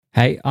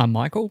Hey, I'm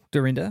Michael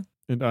Dorinda,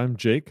 And I'm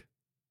Jake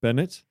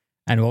Bennett.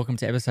 and welcome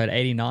to episode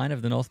 89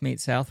 of the North Meet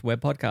South web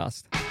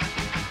podcast.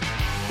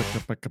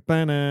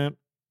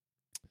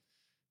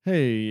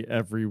 Hey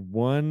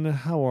everyone,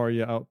 how are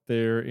you out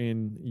there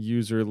in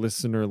user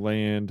listener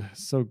land?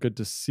 So good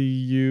to see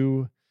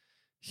you,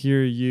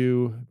 hear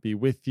you, be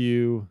with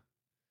you.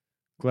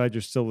 Glad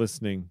you're still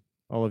listening,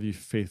 all of you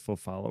faithful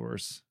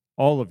followers.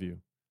 All of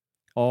you,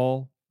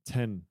 all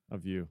 10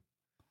 of you.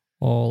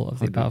 All of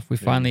the 100, above. We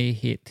maybe. finally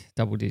hit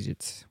double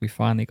digits. We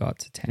finally got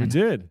to 10. We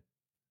did.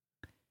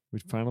 We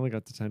finally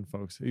got to 10,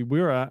 folks. We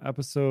were at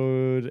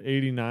episode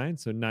 89,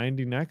 so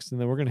 90 next,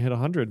 and then we're going to hit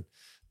 100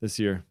 this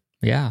year.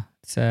 Yeah,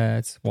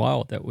 it's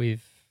wild that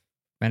we've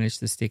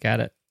managed to stick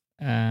at it.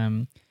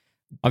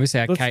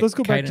 Obviously, our Let's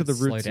go back to the cadence roots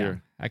slowed down.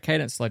 here. Our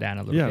cadence slowed down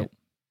a little bit.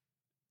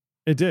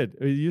 It did.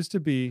 It used to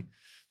be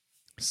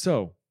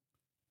so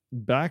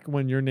back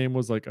when your name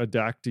was like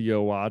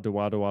Adactio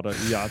Wadawada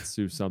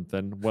Yatsu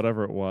something,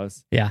 whatever it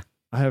was. Yeah.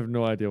 I have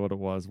no idea what it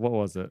was. What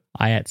was it?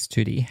 Ayats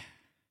Tootie.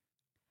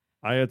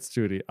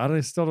 Ayatstudi. I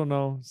still don't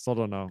know. Still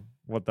don't know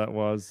what that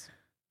was.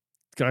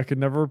 I could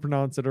never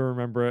pronounce it or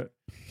remember it.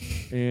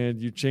 And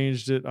you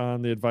changed it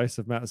on the advice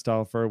of Matt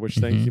Stauffer, which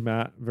thank you,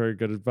 Matt. Very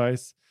good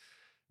advice.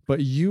 But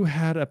you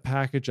had a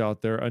package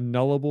out there, a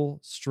nullable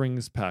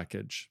strings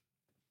package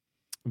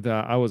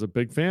that I was a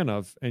big fan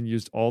of and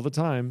used all the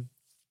time.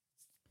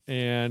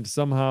 And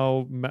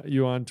somehow met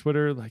you on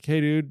Twitter, like,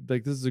 hey, dude,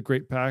 like, this is a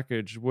great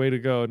package. Way to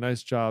go.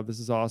 Nice job. This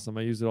is awesome.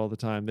 I use it all the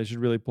time. They should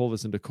really pull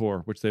this into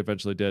core, which they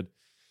eventually did.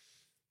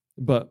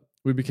 But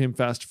we became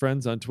fast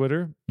friends on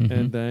Twitter.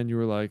 And then you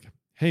were like,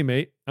 hey,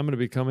 mate, I'm going to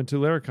be coming to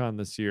Laracon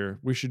this year.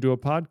 We should do a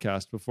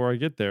podcast before I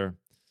get there.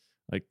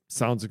 Like,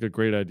 sounds like a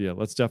great idea.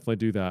 Let's definitely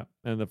do that.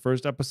 And the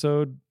first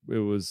episode, it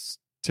was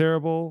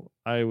terrible.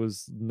 I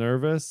was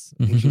nervous,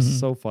 which is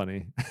so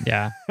funny.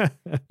 Yeah, it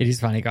is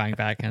funny going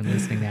back and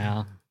listening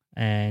now.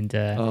 And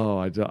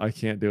I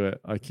can't do it.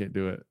 I can't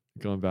do it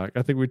going back.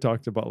 I think we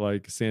talked about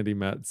like Sandy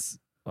Metz.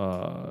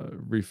 I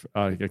can't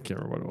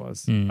remember what it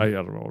was. I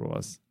don't know what it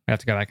was. we have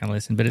to go back and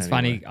listen. But it's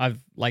funny.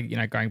 I've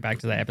going back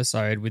to the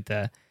episode with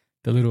the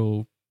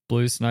little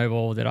blue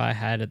snowball that I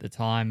had at the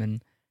time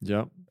and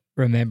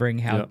remembering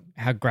how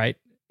great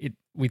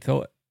we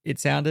thought it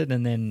sounded,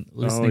 and then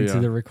listening to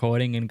the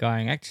recording and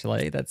going,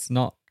 actually, that's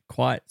not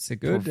quite so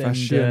good.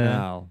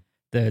 Professional.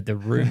 And the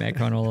room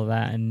echo and all of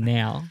that. And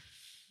now,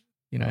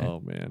 oh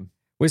man,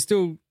 we're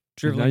still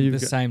dribbling the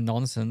same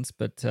nonsense,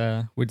 but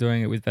we're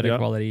doing it with better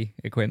quality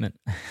equipment.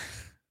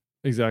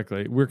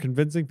 Exactly. We're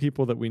convincing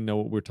people that we know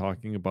what we're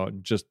talking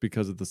about just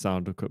because of the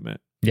sound equipment.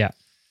 Yeah.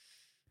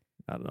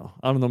 I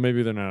don't know.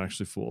 Maybe they're not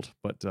actually fooled,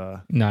 but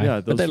no.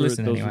 Yeah, but they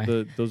listen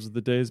anyway. Those are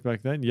the days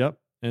back then. Yep.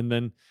 And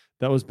then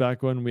that was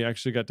back when we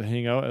actually got to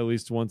hang out at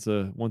least once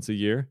a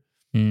year.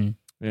 And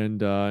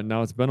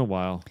now it's been a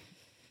while,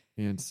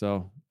 and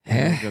so we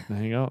got to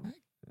hang out.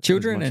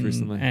 Children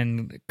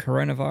and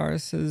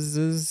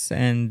coronaviruses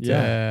and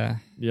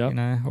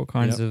all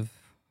kinds of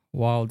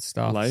wild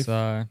stuff.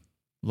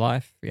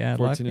 Life,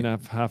 14 and a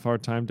half hour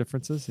time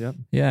differences. Yep.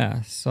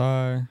 Yeah.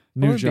 So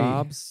new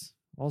jobs,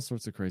 all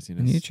sorts of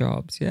craziness. New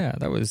jobs. Yeah.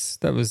 That was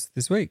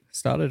this week.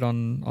 Started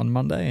on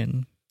Monday,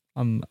 and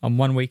I'm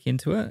 1 week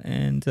into it,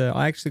 and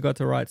I actually got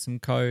to write some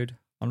code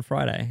on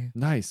Friday.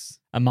 Nice.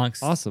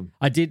 Awesome.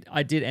 I did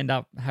end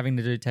up having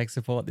to do tech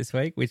support this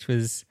week, which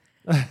was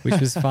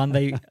fun.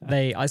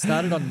 I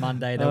started on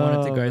Monday. They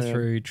wanted to go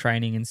through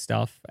training and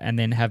stuff and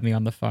then have me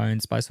on the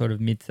phones by sort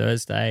of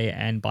mid-Thursday,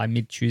 and by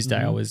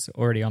mid-Tuesday I was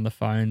already on the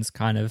phones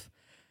kind of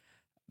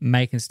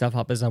making stuff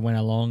up as I went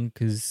along,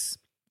 because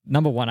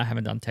number one, I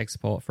haven't done tech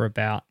support for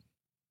about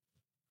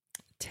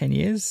 10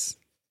 years,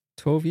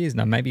 12 years,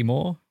 no, maybe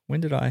more.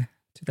 When did I?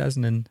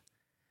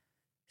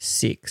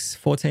 2006,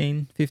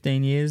 14,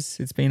 15 years.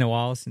 It's been a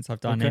while since I've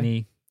done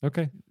any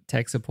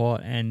tech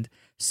support, and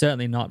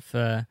certainly not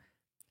for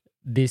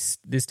this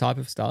type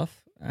of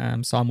stuff.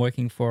 So I'm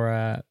working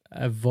for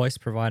a voice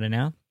provider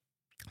now.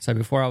 So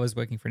before I was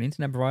working for an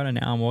internet provider,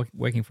 now I'm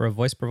working for a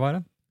voice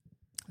provider.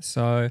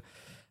 So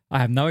I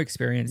have no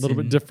experience. A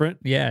little bit different.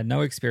 Yeah,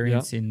 no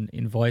experience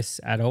in voice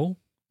at all.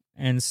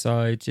 And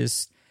so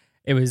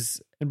it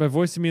was... And by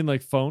voice, you mean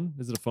like phone?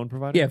 Is it a phone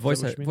provider? Yeah,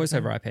 voice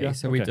over IP. Yeah?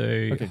 So we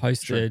do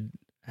hosted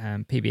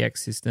PBX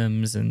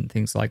systems and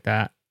things like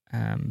that.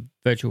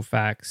 Virtual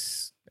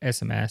fax,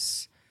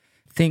 SMS.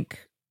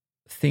 Think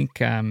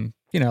like a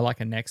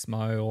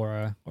Nexmo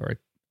or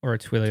a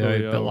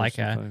Twilio, but like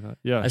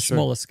a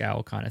smaller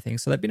scale kind of thing.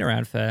 So they've been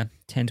around for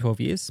 10, 12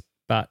 years,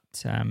 but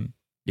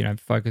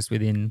focused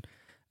within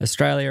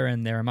Australia,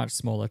 and they're a much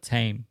smaller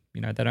team.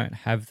 They don't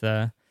have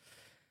the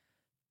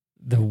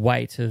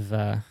weight of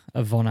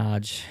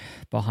Vonage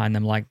behind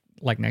them like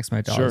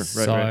Nexmo does.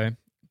 Right.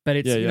 But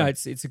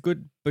it's it's a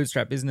good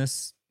bootstrap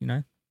business.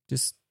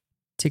 Just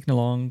ticking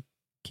along,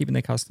 keeping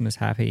their customers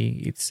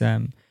happy. It's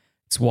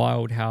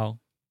wild how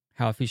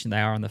efficient they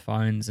are on the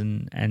phones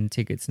and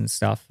tickets and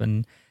stuff.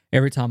 And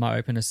every time I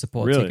open a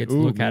support ticket to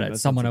look at it,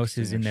 someone else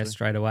is in there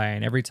straight away.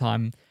 And every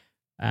time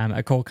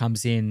a call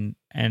comes in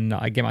and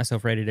I get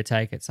myself ready to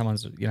take it.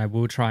 Someone's, we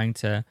were trying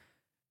to,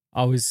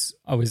 I was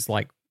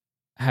like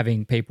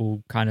having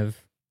people kind of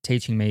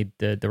teaching me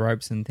the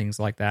ropes and things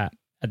like that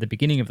at the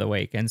beginning of the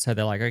week. And so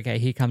they're like, okay,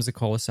 here comes the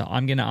call. So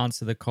I'm going to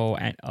answer the call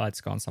and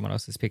it's gone. Someone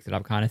else has picked it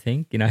up kind of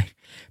thing.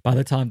 By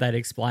the time they'd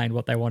explained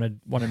what they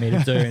wanted me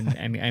to do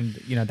and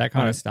that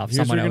kind of stuff.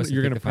 Someone else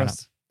you're going to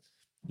press.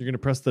 You're going to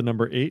press the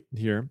number 8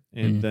 here,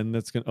 and then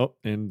that's going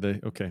to,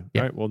 okay. Yep.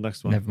 All right, well,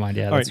 next one. Never mind,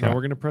 yeah, all right, now we're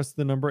going to press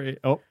the number 8.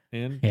 Oh,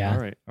 and yeah. All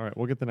right,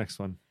 we'll get the next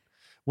one.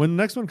 When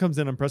the next one comes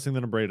in, I'm pressing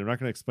the number 8. I'm not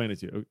going to explain it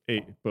to you.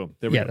 8, boom.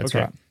 There we go. That's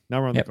okay. right. Now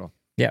we're on the call.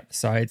 Yeah,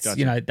 so it's,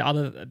 gotcha.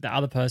 the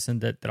other person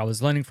that I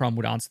was learning from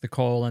would answer the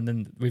call, and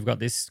then we've got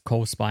this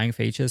call spying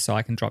feature, so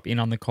I can drop in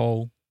on the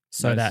call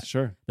so that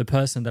the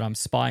person that I'm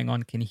spying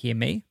on can hear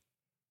me,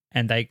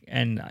 and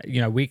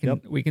we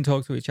can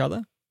talk to each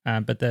other.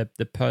 But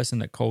the person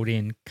that called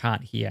in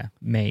can't hear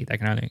me. They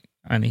can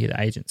only hear the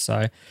agent.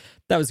 So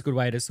that was a good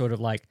way to sort of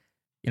like,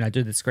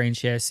 do the screen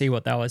share, see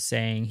what they were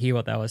saying, hear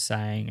what they were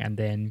saying. And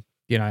then,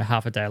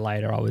 half a day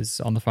later, I was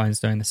on the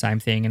phones doing the same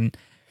thing.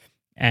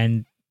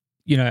 And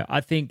I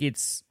think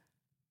it's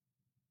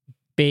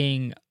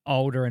being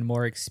older and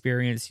more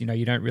experienced,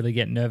 you don't really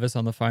get nervous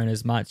on the phone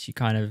as much. You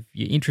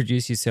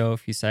introduce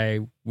yourself, you say,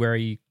 where are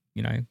you,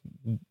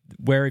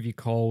 where have you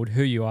called,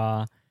 who you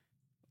are,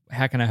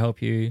 how can I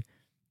help you?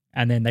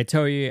 And then they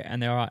tell you,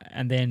 and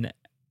then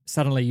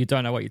suddenly you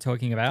don't know what you're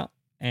talking about,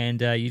 and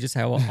you just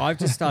say, "Well, I've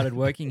just started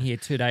working here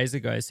 2 days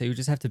ago, so you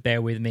just have to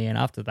bear with me." And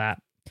after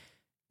that,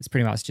 it's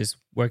pretty much just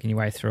working your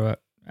way through it.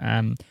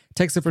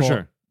 Tech support, for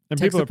sure, and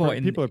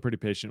people are pretty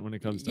patient when it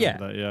comes to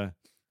that.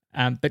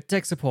 Yeah, but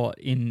tech support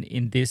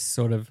in this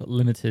sort of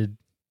limited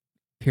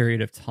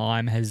period of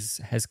time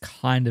has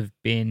kind of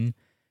been.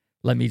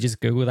 Let me just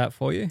Google that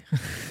for you.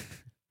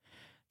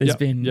 There's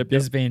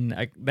been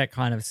that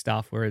kind of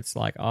stuff where it's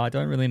like, I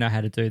don't really know how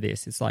to do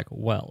this. It's like,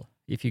 well,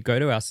 if you go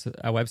to our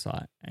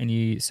website and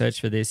you search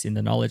for this in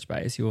the knowledge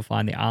base, you will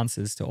find the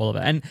answers to all of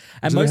it. And do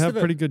most they have of it,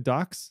 pretty good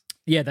docs?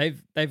 Yeah,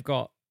 they've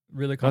got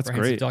really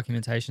comprehensive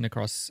documentation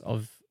across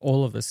of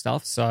all of the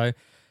stuff. So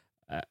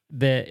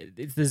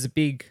there's a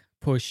big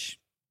push,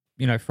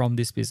 from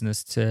this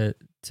business to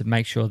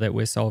make sure that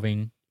we're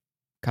solving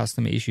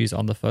customer issues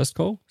on the first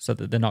call, so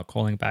that they're not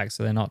calling back,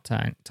 so they're not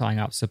tying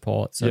up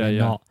support, so they're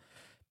not.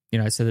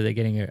 So that they're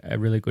getting a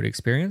really good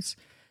experience.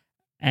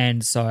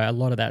 And so a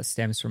lot of that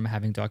stems from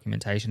having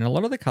documentation. And a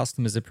lot of the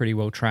customers are pretty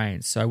well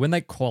trained. So when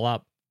they call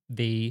up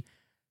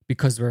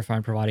because we're a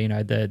phone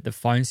provider, the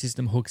phone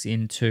system hooks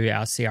into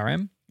our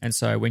CRM. And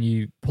so when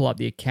you pull up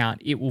the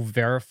account, it will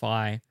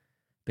verify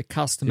the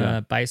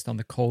customer based on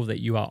the call that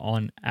you are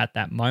on at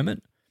that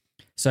moment.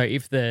 So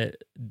if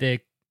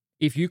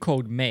if you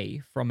called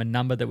me from a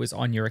number that was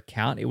on your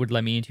account, it would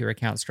let me into your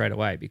account straight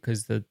away,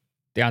 because the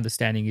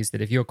understanding is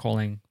that if you're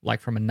calling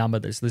like from a number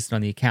that's listed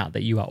on the account,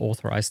 that you are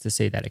authorized to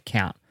see that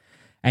account.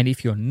 And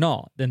if you're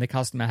not, then the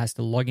customer has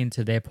to log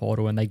into their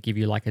portal and they give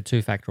you like a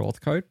 2-factor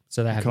auth code.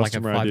 So they have like a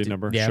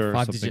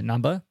 5-digit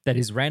number that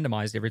is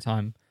randomized every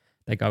time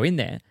they go in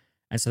there.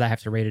 And so they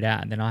have to read it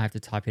out, and then I have to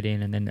type it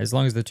in. And then as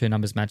long as the two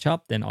numbers match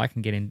up, then I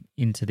can get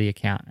into the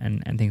account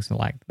and things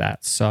like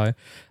that. So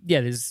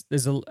yeah, there's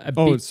a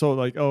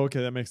big...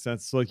 okay, that makes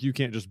sense. So like you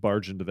can't just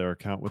barge into their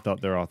account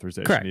without their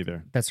authorization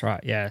either. That's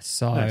right. Yeah.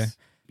 So nice.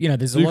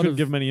 There's so a you lot couldn't of...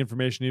 give them any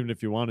information even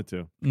if you wanted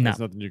to. No. There's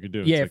nothing you could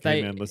do. Yeah, it's like,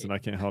 hey man, listen, I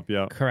can't help you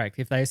out. Correct.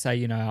 If they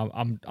say,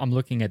 I'm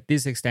looking at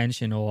this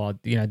extension, or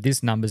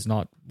this number's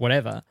not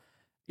whatever,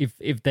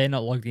 if they're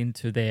not logged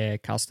into their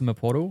customer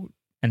portal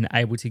and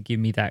able to give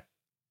me that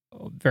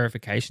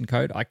verification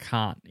code, I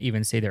can't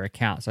even see their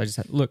account. So I just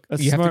have, look,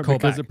 that's you smart, have to call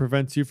because back. it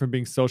prevents you from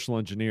being social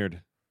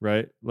engineered,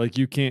 right? Like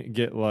you can't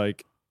get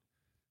like,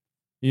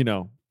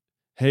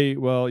 hey,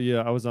 well,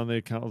 yeah, I was on the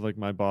account with like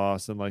my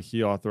boss, and like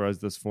he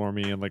authorized this for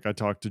me, and like I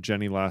talked to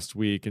Jenny last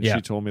week, and she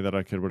told me that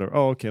I could whatever.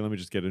 Oh, okay, let me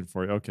just get in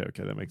for you. Okay,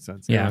 that makes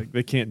sense. Yeah, like,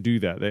 they can't do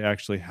that. They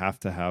actually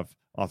have to have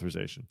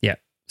authorization. Yeah.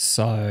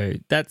 So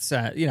that's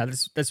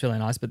that's really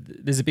nice. But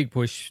there's a big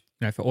push,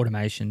 for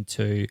automation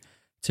to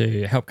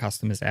help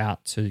customers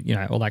out,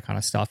 to all that kind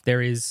of stuff.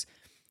 There is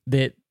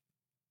the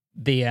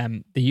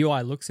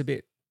UI looks a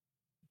bit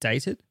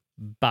dated,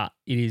 but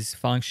it is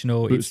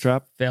functional.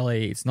 Bootstrap?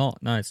 It's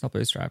not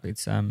Bootstrap.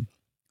 It's I don't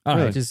really?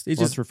 know, it's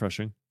just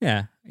refreshing.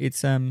 Yeah,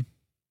 it's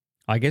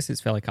I guess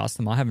it's fairly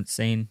custom. I haven't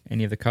seen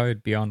any of the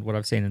code beyond what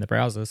I've seen in the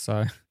browser,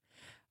 so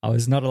I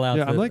was not allowed.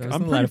 Yeah,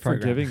 I'm pretty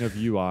forgiving of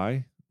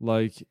UI.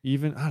 Like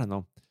even I don't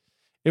know,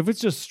 if it's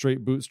just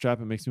straight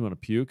Bootstrap, it makes me want to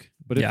puke.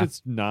 But if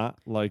it's not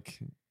like.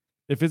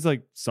 If it's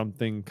like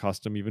something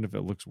custom, even if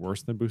it looks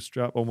worse than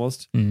Bootstrap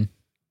almost,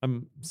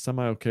 I'm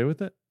semi okay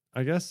with it,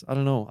 I guess. I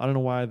don't know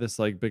why this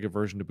like bigger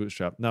version of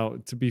Bootstrap. Now,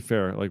 to be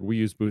fair, like we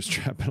use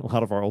Bootstrap in a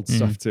lot of our old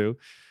stuff too,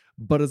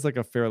 but it's like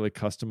a fairly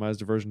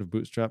customized version of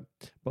Bootstrap.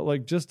 But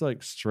like just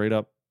like straight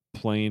up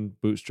plain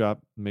Bootstrap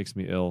makes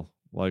me ill.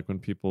 Like when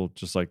people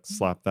just like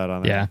slap that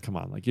on there. Yeah. Come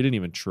on, like you didn't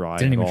even try.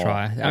 I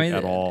mean,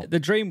 at all. The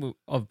dream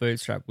of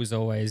Bootstrap was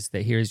always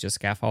that here is your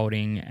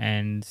scaffolding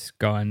and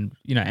go and,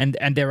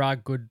 and there are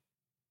good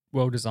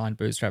well-designed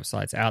Bootstrap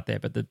sites out there,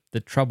 but the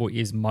trouble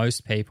is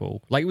most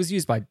people, like it was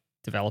used by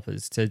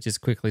developers to just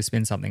quickly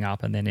spin something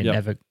up and then it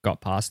never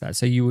got past that.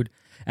 So you would,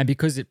 and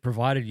because it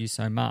provided you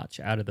so much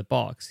out of the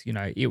box,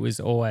 it was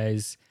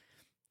always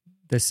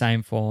the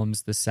same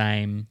forms, the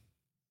same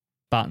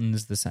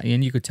buttons, the same,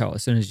 and you could tell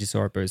as soon as you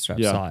saw a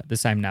Bootstrap site, the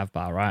same nav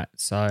bar, right?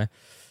 So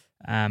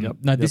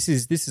this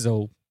is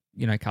all,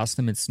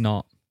 custom. It's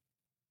not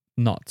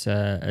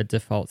a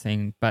default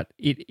thing, but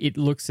it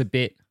looks a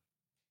bit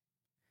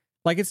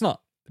like it's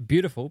not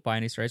beautiful by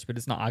any stretch, but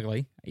it's not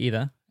ugly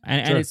either.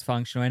 And it's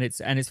functional and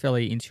it's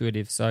fairly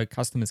intuitive, so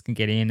customers can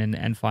get in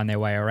and find their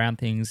way around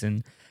things,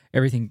 and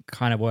everything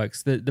kind of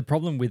works. The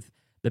problem with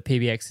the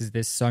PBX is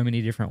there's so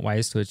many different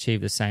ways to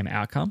achieve the same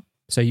outcome.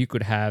 So you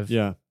could have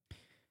an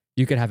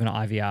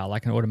IVR,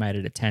 like an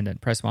automated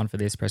attendant. Press 1 for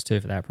this, press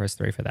 2 for that, press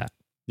 3 for that.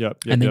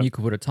 And then you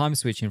could put a time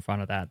switch in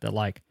front of that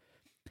like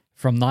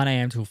from 9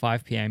 a.m. till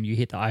 5 p.m. you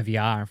hit the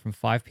IVR, and from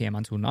 5 p.m.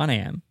 until 9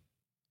 a.m.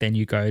 then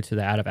you go to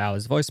the out of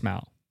hours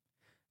voicemail.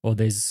 Or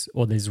there's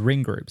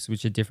ring groups,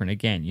 which are different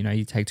again.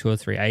 You take 2 or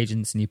 3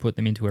 agents and you put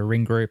them into a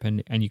ring group,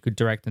 and you could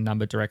direct the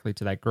number directly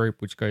to that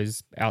group, which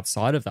goes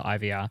outside of the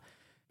IVR.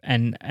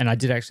 And I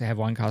did actually have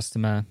one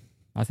customer,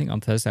 I think on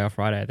Thursday or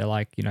Friday, they're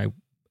like,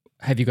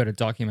 have you got a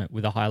document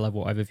with a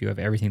high-level overview of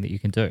everything that you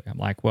can do? I'm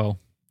like, well,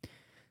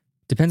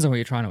 depends on what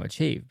you're trying to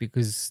achieve,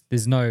 because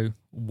there's no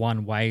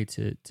one way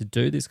to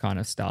do this kind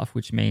of stuff,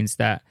 which means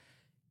that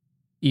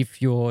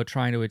if you're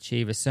trying to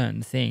achieve a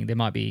certain thing, there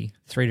might be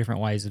 3 different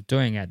ways of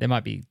doing it. There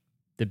might be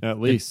the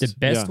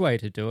best way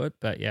to do it,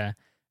 but yeah.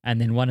 And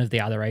then one of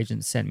the other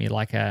agents sent me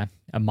like a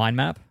mind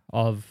map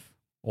of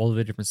all of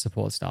the different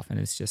support stuff, and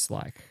it's just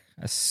like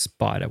a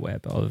spider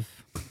web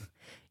of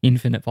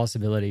infinite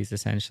possibilities,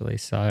 essentially.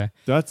 So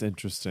that's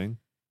interesting.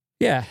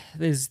 Yeah,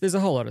 there's a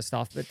whole lot of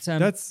stuff, but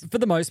that's for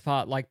the most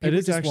part, like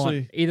people just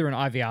want either an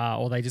IVR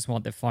or they just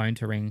want their phone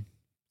to ring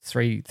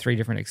three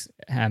different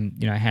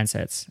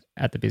handsets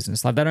at the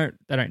business. Like they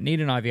don't need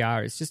an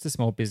IVR. It's just a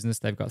small business.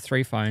 They've got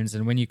 3 phones,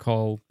 and when you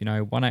call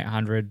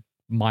 1-800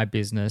 my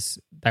business,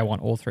 they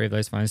want all 3 of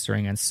those phones to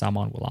ring, and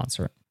someone will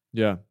answer it.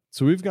 Yeah.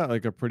 So we've got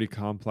like a pretty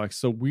complex.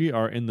 So we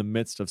are in the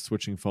midst of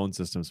switching phone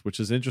systems, which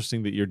is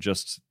interesting that you're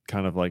just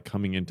kind of like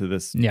coming into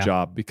this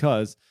job,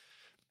 because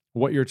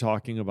what you're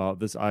talking about,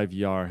 this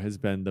IVR, has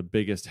been the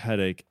biggest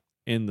headache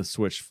in the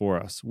switch for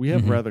us. We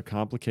have rather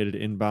complicated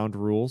inbound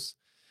rules.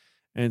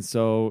 And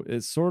so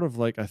it's sort of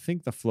like, I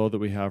think the flow that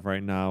we have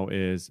right now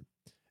is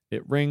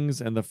it rings,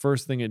 and the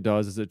first thing it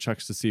does is it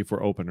checks to see if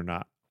we're open or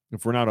not.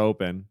 If we're not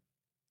open,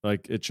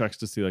 like it checks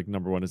to see, like,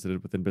 number one, is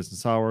it within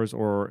business hours,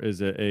 or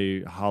is it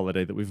a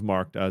holiday that we've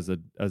marked as a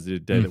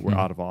day that we're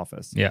out of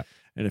office? Yeah.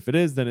 And if it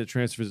is, then it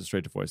transfers it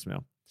straight to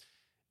voicemail.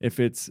 If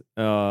it's,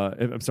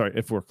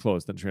 if we're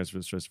closed, then it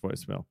transfers it straight to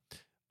voicemail.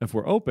 If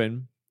we're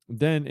open,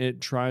 then it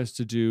tries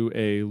to do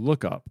a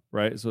lookup,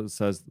 right? So it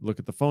says, look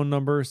at the phone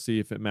number, see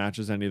if it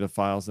matches any of the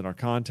files in our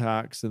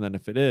contacts. And then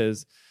if it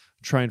is,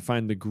 try and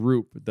find the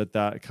group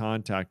that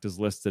contact is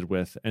listed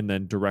with, and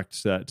then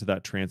direct that to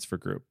that transfer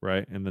group,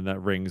 right? And then that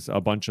rings a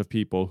bunch of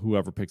people,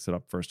 whoever picks it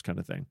up first, kind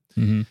of thing.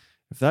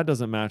 If that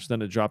doesn't match,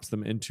 then it drops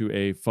them into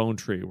a phone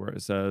tree where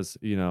it says,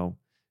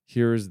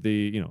 here's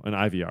the, an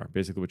IVR,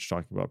 basically what you're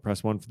talking about.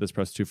 Press 1 for this,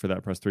 press 2 for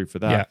that, press 3 for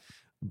that. Yeah.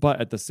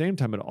 But at the same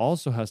time, it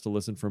also has to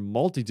listen for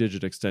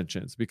multi-digit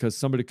extensions, because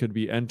somebody could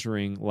be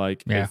entering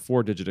like a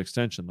 4-digit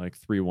extension, like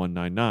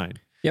 3199.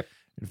 Yep.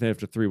 If they have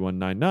to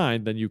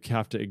 3199, then you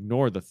have to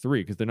ignore the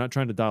 3, because they're not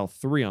trying to dial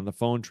 3 on the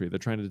phone tree. They're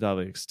trying to dial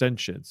the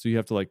extension. So you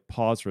have to like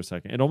pause for a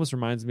second. It almost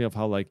reminds me of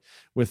how, like,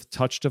 with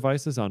touch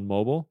devices on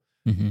mobile,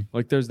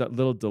 like there's that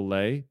little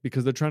delay,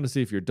 because they're trying to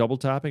see if you're double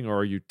tapping, or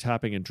are you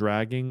tapping and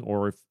dragging,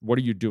 or what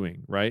are you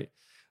doing, right?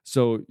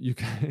 So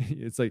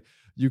it's like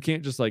you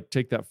can't just like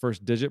take that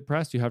first digit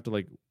press. You have to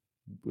like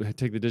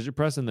take the digit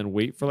press and then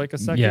wait for like a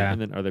second,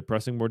 and then are they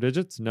pressing more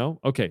digits?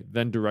 No, okay,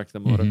 then direct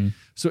them over.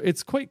 So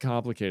it's quite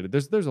complicated.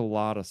 There's a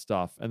lot of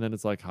stuff, and then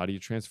it's like, how do you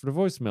transfer to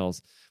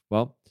voicemails?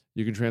 Well,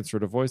 you can transfer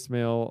to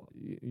voicemail.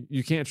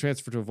 You can't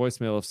transfer to a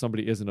voicemail if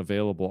somebody isn't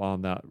available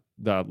on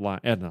that line.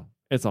 No,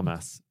 it's a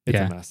mess. It's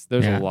a mess.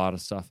 There's a lot of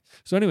stuff.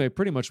 So anyway,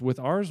 pretty much with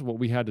ours, what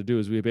we had to do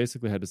is we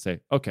basically had to say,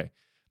 okay,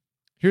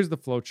 here's the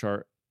flow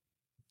chart.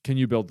 Can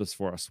you build this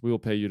for us? We will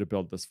pay you to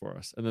build this for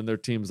us. And then their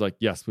team's like,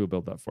 yes, we'll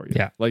build that for you.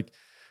 Yeah. Like,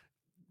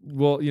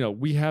 well,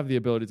 we have the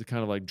ability to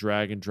kind of like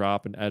drag and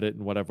drop and edit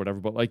and whatever.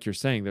 But like you're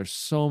saying, there's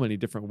so many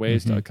different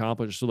ways to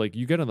accomplish. So like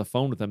you get on the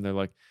phone with them, they're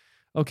like,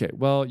 okay,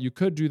 well, you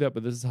could do that,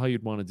 but this is how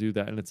you'd want to do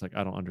that. And it's like,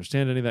 I don't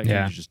understand any of that.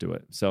 Can't you just do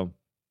it? So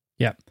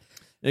yeah.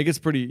 You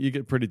get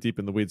pretty deep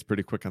in the weeds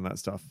pretty quick on that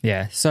stuff.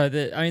 Yeah. So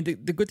the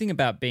good thing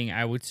about being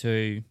able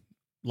to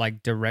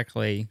like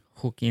directly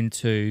hook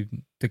into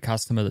the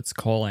customer that's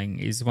calling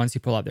is once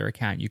you pull up their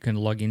account, you can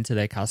log into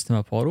their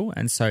customer portal.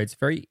 And so it's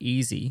very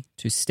easy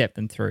to step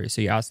them through. So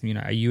you ask them,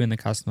 are you in the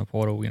customer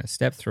portal? We're going to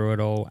step through it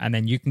all. And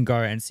then you can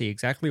go and see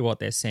exactly what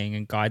they're seeing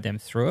and guide them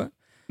through it.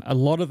 A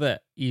lot of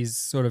it is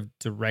sort of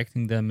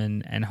directing them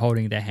and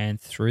holding their hand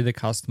through the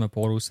customer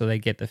portal so they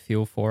get the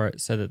feel for it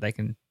so that they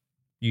can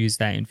use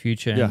that in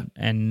future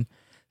and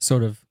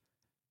sort of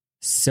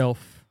self-serve,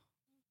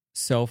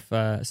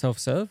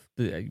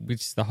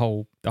 which is the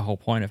whole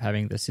point of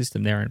having the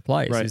system there in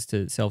place, is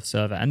to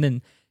self-serve it. And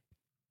then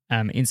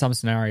in some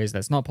scenarios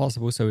that's not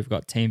possible, so we've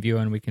got TeamViewer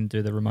and we can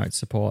do the remote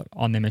support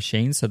on their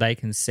machine so they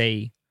can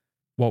see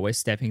what we're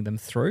stepping them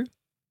through,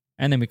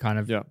 and then we kind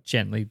of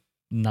gently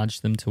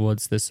nudge them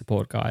towards the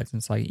support guides. And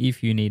it's like,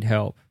 if you need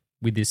help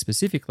with this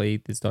specifically,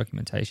 there's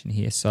documentation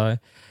here. So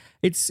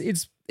it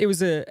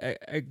was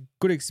a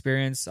good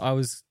experience. I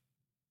was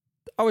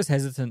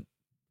hesitant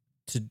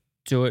to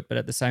do it, but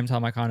at the same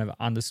time I kind of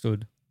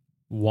understood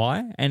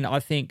why. And I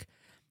think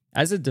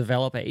as a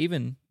developer,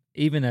 even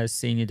a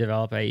senior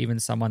developer, even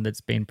someone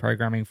that's been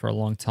programming for a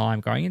long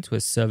time, going into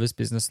a service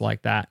business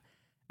like that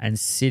and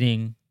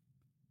sitting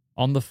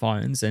on the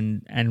phones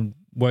and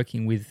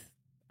working with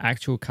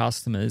actual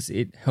customers,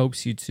 it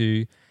helps you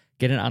to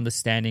get an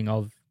understanding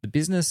of the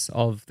business,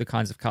 of the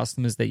kinds of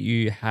customers that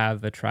you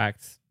have,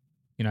 attract,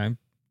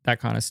 that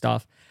kind of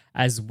stuff,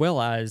 as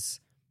well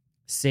as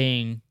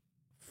seeing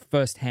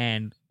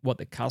firsthand what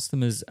the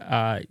customers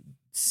are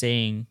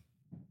seeing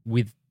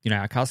with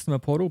our customer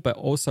portal, but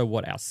also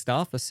what our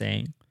staff are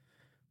seeing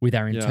with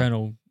our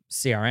internal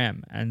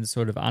CRM, and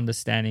sort of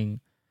understanding,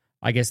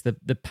 I guess, the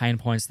pain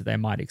points that they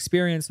might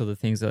experience or the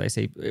things that they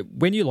see.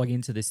 When you log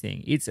into this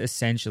thing, it's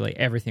essentially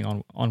everything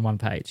on one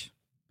page.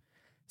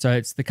 So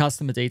it's the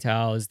customer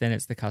details, then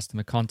it's the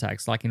customer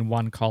contacts, like in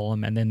one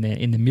column, and then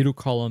in the middle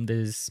column,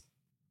 there's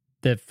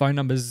the phone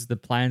numbers, the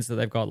plans that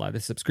they've got, like the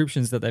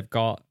subscriptions that they've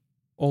got,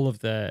 all of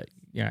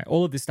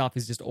this stuff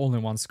is just all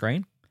in one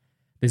screen.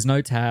 There's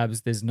no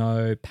tabs, there's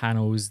no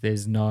panels,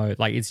 there's no,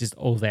 it's just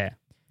all there.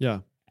 Yeah.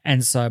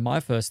 And so my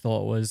first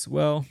thought was,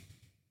 well,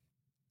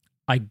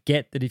 I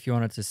get that if you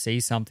wanted to see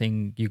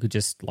something, you could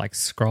just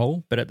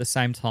scroll, but at the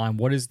same time,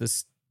 what is the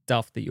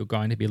stuff that you're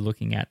going to be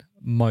looking at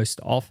most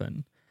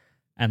often?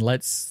 And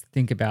let's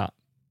think about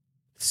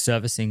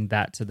servicing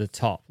that to the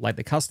top. Like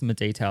the customer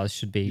details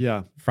should be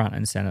front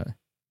and center.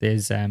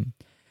 There's and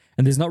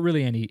there's not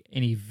really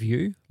any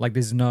view.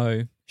 There's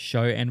no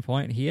show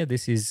endpoint here.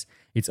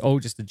 It's all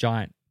just a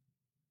giant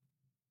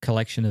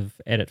collection of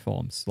edit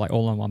forms,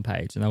 all on one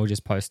page, and they will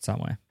just post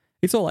somewhere.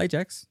 It's all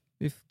Ajax,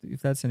 if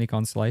that's any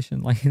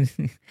consolation.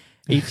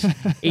 Each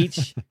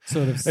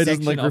sort of it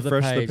section doesn't of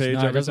refresh the page.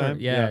 no, every time.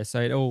 Yeah, so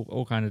it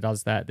all kind of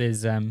does that.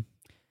 There's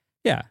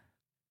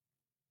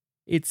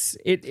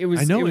It was.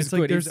 I know, it was it's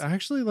good. there's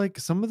actually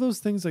some of those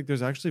things,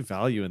 there's actually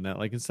value in that.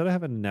 Instead of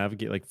having to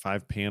navigate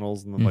 5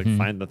 panels and then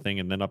find the thing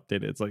and then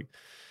update it, it's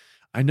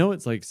I know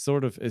it's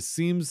sort of, it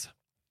seems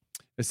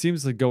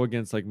to go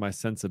against my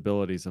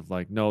sensibilities of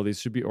no, these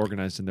should be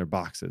organized in their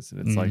boxes,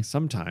 and it's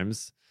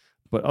sometimes,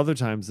 but other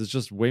times it's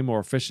just way more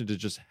efficient to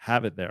just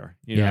have it there.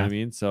 You know what I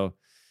mean? So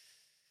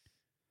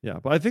yeah,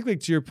 but I think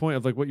to your point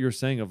of what you were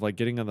saying of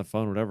getting on the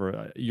phone,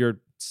 whatever, you're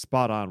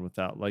spot on with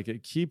that.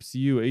 It keeps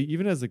you,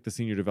 even as the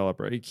senior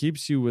developer, it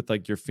keeps you with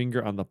your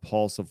finger on the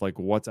pulse of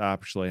what's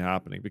actually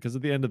happening. Because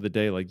at the end of the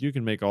day, you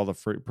can make all the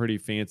pretty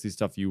fancy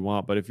stuff you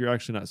want, but if you're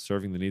actually not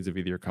serving the needs of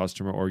either your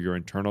customer or your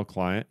internal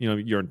client,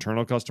 your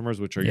internal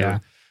customers, which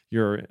are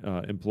your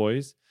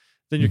employees,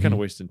 then you're kind of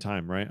wasting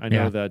time, right? I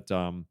know that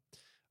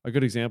a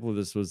good example of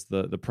this was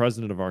the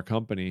president of our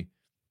company.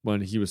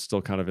 When he was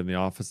still kind of in the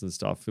office and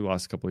stuff, for the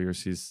last couple of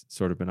years, he's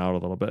sort of been out a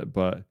little bit,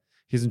 but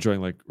he's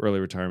enjoying early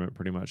retirement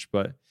pretty much.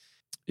 But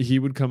he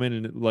would come in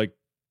and a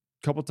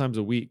couple times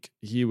a week,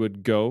 he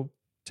would go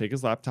take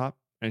his laptop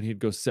and he'd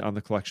go sit on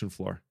the collection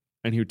floor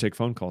and he would take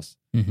phone calls.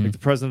 The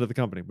president of the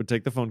company would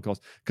take the phone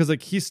calls because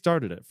he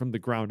started it from the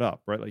ground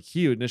up, right?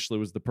 He initially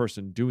was the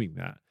person doing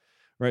that,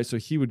 right? So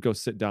he would go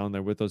sit down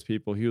there with those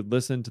people. He would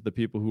listen to the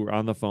people who were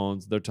on the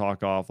phones, their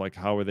talk off,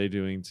 how are they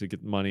doing to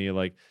get money?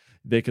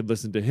 They could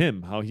listen to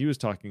him, how he was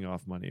talking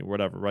off money or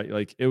whatever,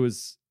 right? It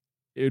was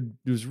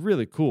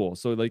really cool.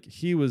 So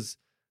he was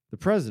the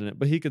president,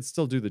 but he could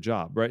still do the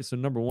job, right? So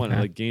number one,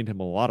 it gained him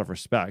a lot of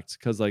respect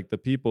because the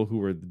people who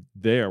were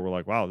there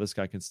were wow, this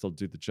guy can still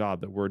do the job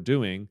that we're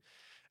doing.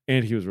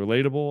 And he was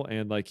relatable,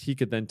 and he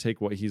could then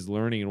take what he's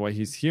learning and what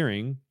he's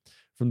hearing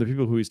from the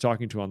people who he's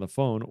talking to on the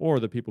phone, or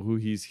the people who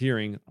he's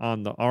hearing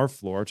on our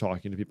floor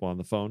talking to people on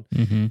the phone,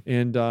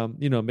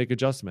 and make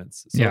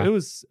adjustments. So it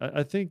was,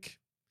 I think,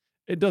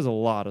 it does a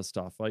lot of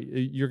stuff.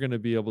 You're going to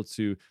be able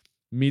to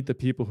meet the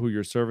people who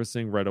you're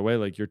servicing right away,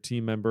 your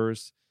team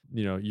members.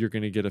 You're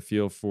going to get a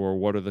feel for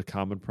what are the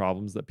common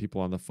problems that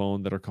people on the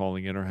phone that are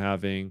calling in are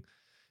having.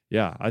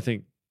 Yeah, I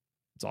think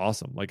it's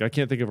awesome. I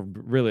can't think of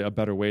really a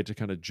better way to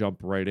kind of jump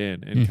right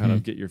in and kind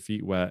of get your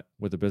feet wet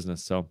with the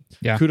business. So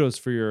kudos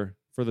for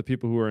the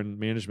people who are in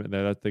management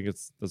there. I think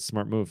it's a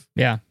smart move.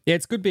 Yeah,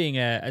 it's good being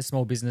a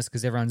small business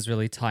because everyone's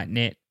really tight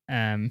knit.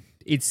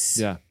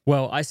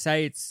 Well, I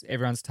say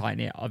everyone's tight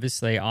knit.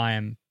 Obviously, I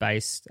am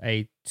based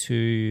a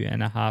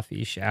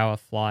 2.5-ish hour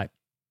flight,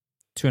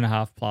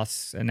 2.5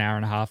 plus an hour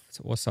and a half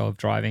or so of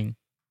driving.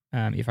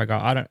 If I go,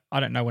 I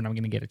don't know when I'm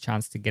going to get a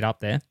chance to get up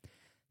there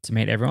to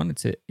meet everyone.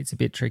 It's a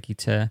bit tricky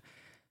to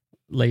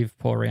leave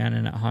poor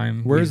Rhiannon at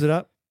home. Where is it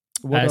at?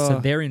 So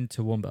they're in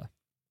Toowoomba,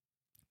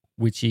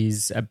 which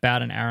is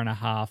about an hour and a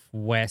half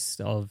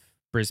west of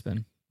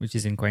Brisbane, which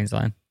is in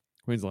Queensland.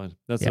 Queensland.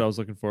 That's what I was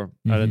looking for.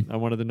 I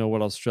wanted to know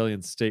what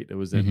Australian state it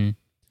was in.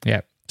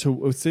 Yeah.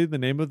 Say the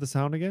name of the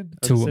town again?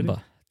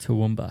 Toowoomba.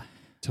 Toowoomba.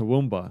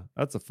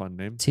 That's a fun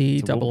name.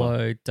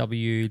 Towwomba.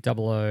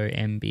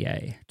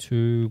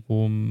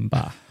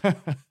 Toowoomba.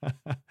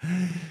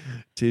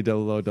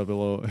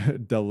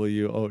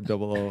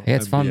 Towoowo. Yeah,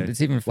 it's fun.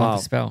 It's even fun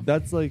to spell.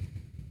 That's like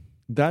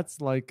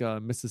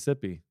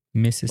Mississippi.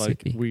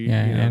 Mississippi. Like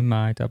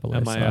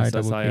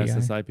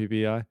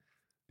MISSISSIPPI.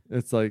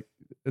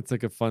 It's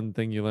like a fun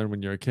thing you learn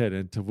when you're a kid,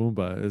 and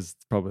Toowoomba is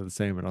probably the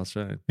same in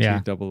Australia. Yeah.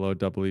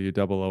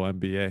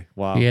 TOOWOMBA.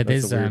 Wow. Yeah,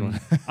 there's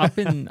up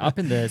in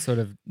the sort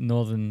of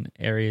northern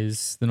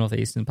areas, the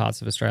northeastern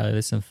parts of Australia.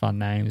 There's some fun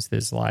names.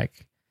 There's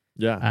like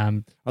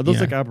are those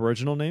like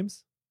Aboriginal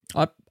names?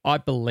 I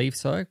believe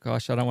so.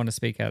 Gosh, I don't want to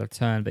speak out of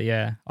turn, but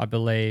yeah, I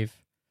believe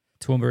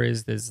Toowoomba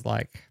is. There's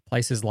like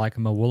places like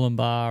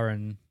Murwillumbah,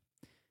 and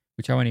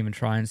which I won't even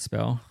try and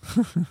spell.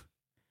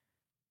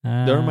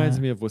 That reminds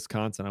me of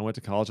Wisconsin. I went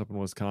to college up in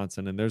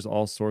Wisconsin, and there's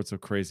all sorts of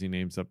crazy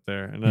names up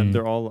there, and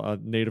they're all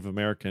Native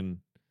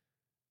American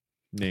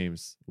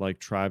names, like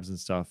tribes and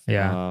stuff.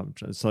 Yeah.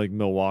 So like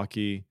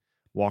Milwaukee,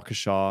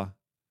 Waukesha.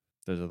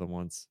 Those are the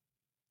ones.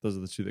 Those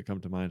are the two that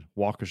come to mind.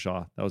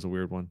 Waukesha. That was a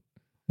weird one.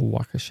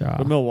 Waukesha.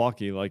 But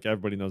Milwaukee, like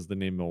everybody knows the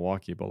name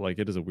Milwaukee, but like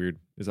it's an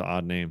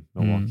odd name,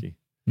 Milwaukee.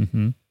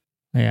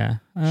 Yeah.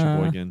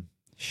 Sheboygan.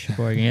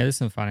 Yeah, there's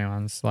some funny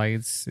ones. Like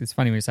it's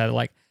funny when you say that.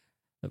 Like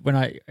when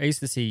I used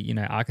to see,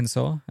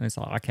 Arkansas, and it's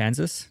like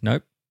Arkansas.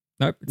 Nope,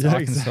 it's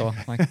Arkansas.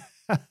 Exactly. Like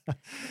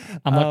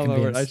I'm not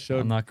convinced. I showed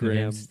I'm not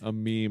Graham convinced. a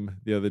meme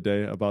the other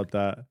day about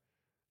that.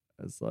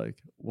 It's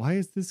like, why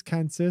is this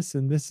Kansas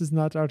and this is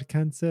not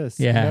Arkansas?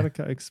 Yeah. You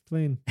gotta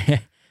explain.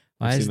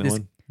 Why is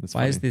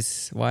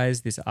this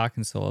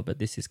Arkansas, but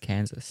this is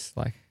Kansas?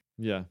 Like,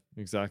 yeah,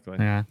 exactly.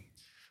 Yeah.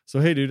 So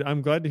hey, dude,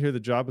 I'm glad to hear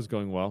the job is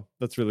going well.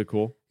 That's really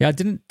cool. Yeah, I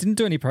didn't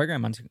do any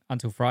program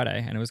until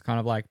Friday, and it was kind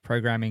of like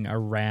programming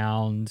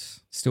around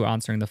still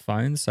answering the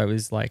phone. So it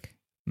was like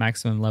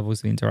maximum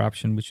levels of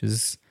interruption, which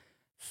was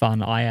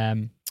fun.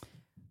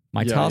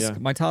 My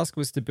task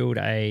was to build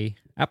a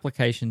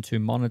application to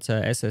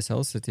monitor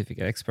SSL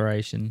certificate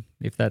expiration.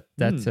 If that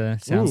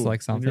sounds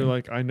like something. And you're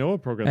like, I know a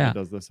program that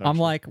does this. Actually. I'm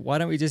like, why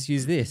don't we just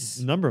use this?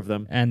 A number of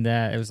them. And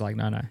it was like,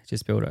 no,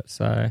 just build it.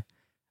 So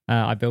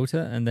I built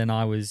it, and then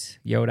I was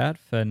yelled at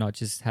for not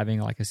just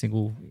having like a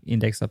single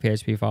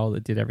index.php file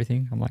that did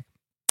everything. I'm like,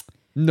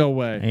 no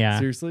way. Yeah.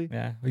 Seriously?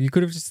 Yeah. Well, you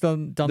could have just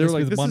done this with one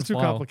file. This is too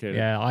complicated.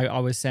 Yeah. I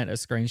was sent a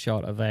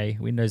screenshot of a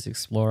Windows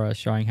Explorer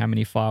showing how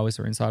many files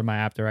were inside my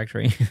app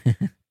directory.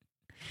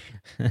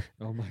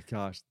 Oh my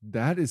gosh.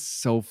 That is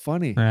so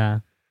funny.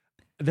 Yeah.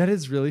 That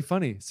is really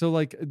funny. So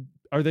like,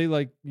 are they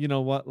like, you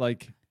know what?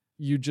 Like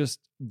you just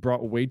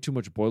brought way too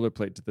much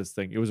boilerplate to this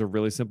thing. It was a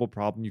really simple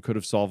problem. You could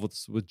have solved it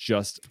with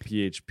just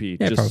PHP.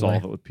 Yeah, just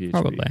solve it with PHP.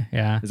 Probably.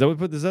 Yeah. Is that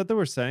what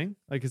we're saying?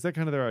 Like, is that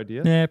kind of their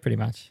idea? Yeah, pretty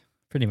much.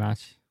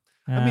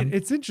 I mean,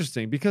 it's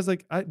interesting because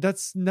like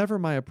that's never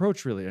my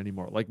approach really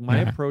anymore. Like my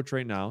approach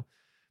right now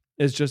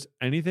is just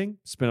anything,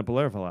 spin up a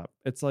Laravel app.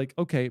 It's like,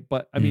 okay,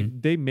 but I mean,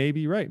 they may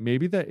be right.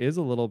 Maybe that is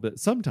a little bit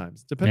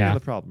sometimes, depending on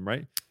the problem,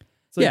 right?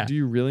 It's like, do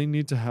you really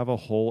need to have a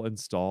whole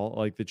install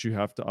like that you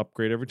have to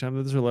upgrade every time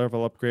that there's a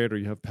Laravel upgrade, or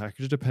you have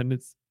package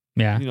dependence?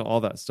 Yeah.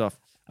 All that stuff.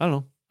 I don't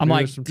know. I'm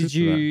like, did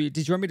you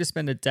want me to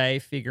spend a day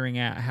figuring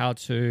out how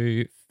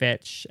to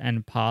fetch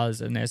and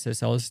parse an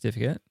SSL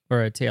certificate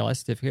or a TLS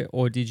certificate,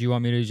 or did you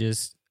want me to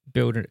just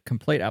build a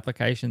complete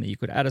application that you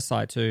could add a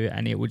site to,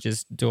 and it would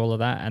just do all of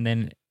that, and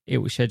then it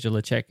will schedule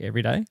a check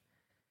every day?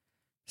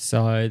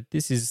 So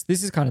this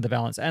is kind of the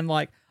balance, and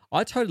like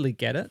I totally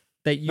get it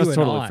that you That's and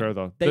totally I, fair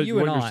though. That you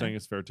what and you're I, saying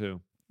is fair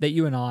too. That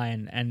you and I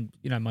and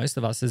most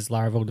of us as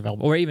Laravel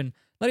developers, or even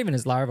not even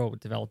as Laravel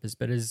developers,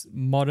 but as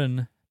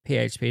modern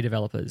PHP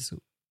developers,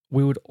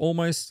 we would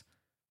almost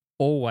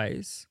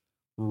always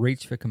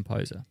reach for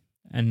Composer,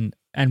 and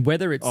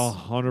whether it's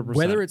 100%,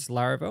 whether it's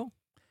Laravel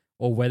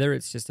or whether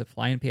it's just a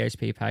plain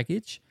PHP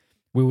package,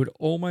 we would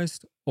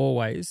almost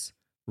always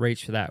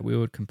reach for that. We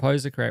would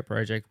compose a create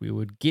project, we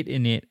would git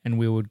init, and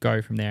we would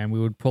go from there, and we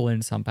would pull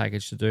in some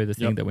package to do the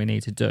thing that we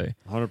need to do.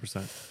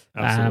 100%,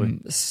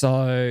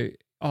 absolutely.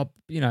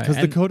 Because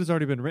the code has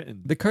already been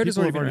written. The code has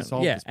already been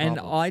written. Yeah,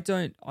 and I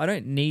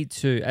don't need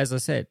to, as I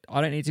said,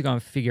 I don't need to go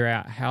and figure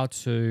out how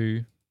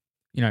to,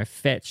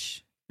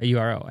 fetch a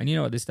URL. And you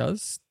know what this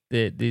does?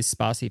 This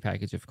Sparsy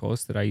package, of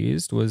course, that I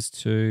used was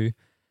to,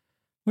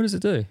 what does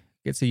it do? It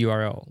gets a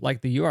URL.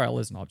 Like the URL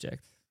is an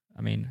object.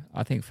 I mean,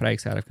 I think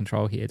Freek's out of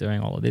control here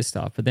doing all of this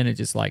stuff, but then it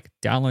just like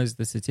downloads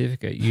the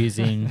certificate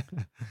using,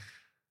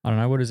 I don't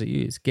know, what does it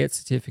use? Get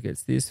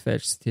certificates, this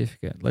fetch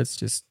certificate. Let's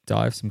just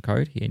dive some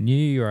code here.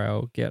 New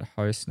URL, get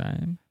host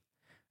name.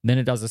 Then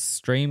it does a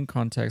stream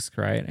context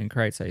create and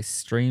creates a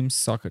stream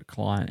socket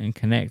client and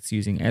connects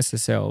using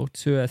SSL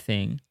to a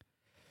thing.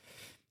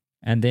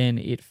 And then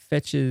it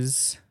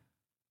fetches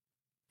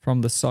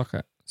from the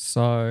socket.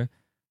 So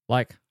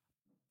like,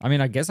 I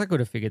mean, I guess I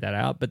could have figured that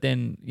out, but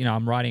then,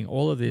 I'm writing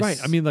all of this. Right.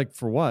 I mean, like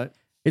for what?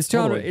 It's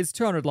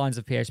 200 lines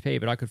of PHP,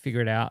 but I could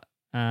figure it out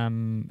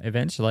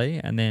eventually,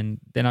 and then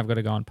I've got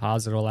to go and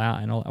parse it all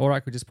out, or I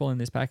could just pull in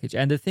this package.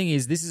 And the thing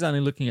is, this is only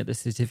looking at the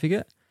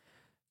certificate.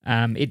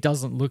 It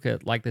doesn't look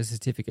at like the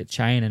certificate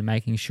chain and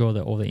making sure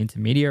that all the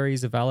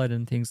intermediaries are valid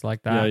and things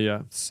like that.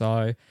 Yeah.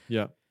 So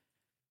yeah.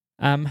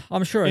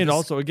 I'm sure. And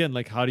also, again,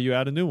 like, how do you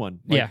add a new one?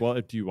 Like, Yeah. Well,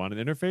 do you want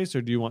an interface,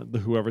 or do you want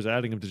whoever's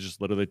adding them to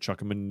just literally chuck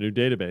them in a new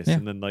database? Yeah.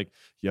 And then, like,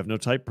 you have no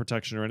type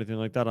protection or anything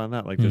like that on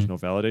that. Like, there's no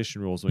validation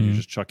rules when you're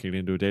just chucking it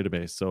into a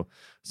database. So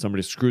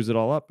somebody screws it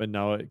all up, and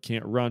now it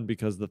can't run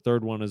because the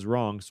third one is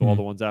wrong. So all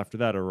the ones after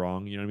that are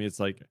wrong. You know what I mean? It's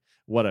like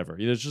whatever.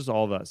 There's just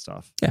all that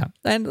stuff. Yeah.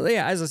 And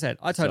yeah, as I said,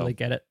 I totally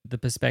get it. The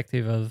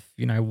perspective of,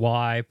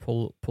 why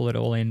pull it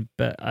all in.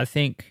 But I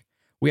think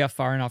we are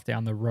far enough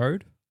down the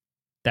road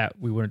that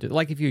we wouldn't do.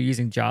 Like, if you're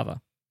using Java,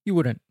 you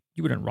wouldn't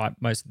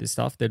write most of this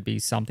stuff. There'd be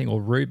something,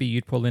 or Ruby,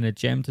 you'd pull in a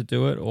gem to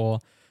do it, or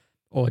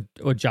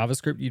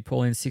JavaScript, you'd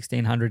pull in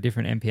 1,600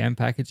 different npm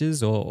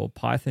packages, or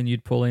Python,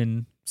 you'd pull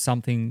in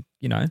something,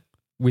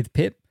 with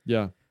pip.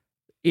 Yeah.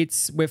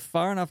 We're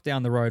far enough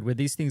down the road where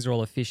these things are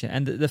all efficient.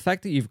 And the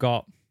fact that you've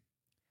got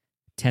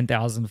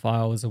 10,000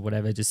 files or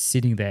whatever just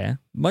sitting there,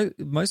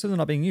 most of them are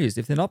not being used.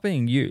 If they're not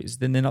being used,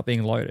 then they're not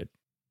being loaded.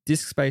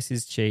 Disk space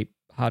is cheap.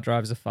 Hard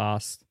drives are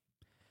fast.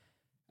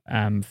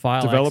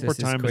 File developer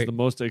access time is is the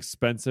most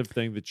expensive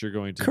thing that you're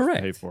going to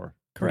pay for.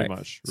 Correct. Pretty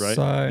much, right?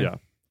 So,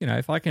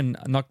 if I can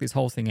knock this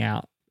whole thing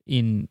out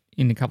in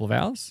a couple of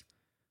hours,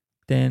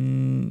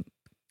 then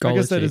I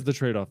guess that is the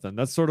trade-off then.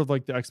 That's sort of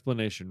like the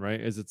explanation, right?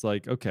 It's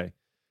like, okay,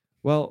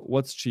 well,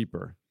 what's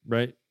cheaper,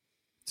 right?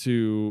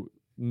 To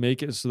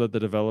make it so that the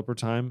developer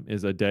time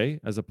is a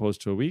day as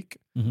opposed to a week,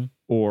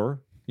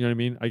 or, you know what I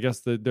mean? I guess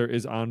that there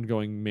is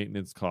ongoing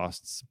maintenance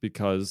costs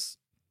because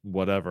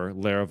whatever,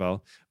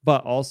 Laravel,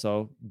 but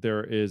also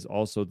there is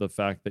also the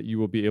fact that you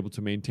will be able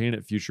to maintain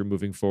it future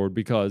moving forward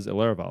because of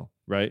Laravel,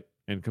 right?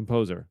 And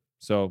Composer.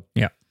 So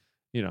yeah,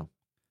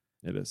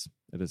 it is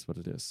what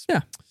it is.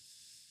 Yeah.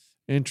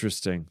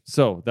 Interesting.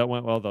 So that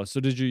went well though. So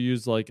did you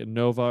use like a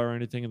Nova or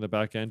anything in the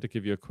back end to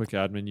give you a quick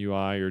admin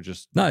UI, or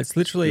just no? It's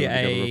literally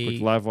a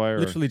quick Livewire.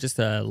 Literally just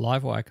a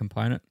Livewire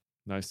component.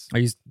 Nice. I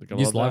used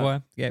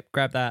Livewire. Yeah,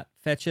 grab that,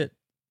 fetch it,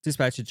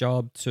 dispatch a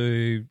job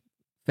to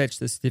fetch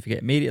the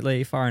certificate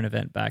immediately, fire an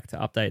event back to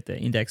update the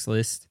index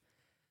list,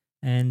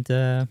 and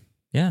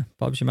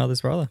Bob's your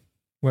mother's brother.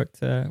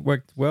 Worked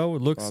well.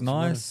 It looks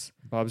nice.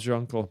 Bob's your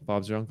uncle.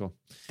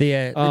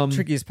 The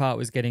trickiest part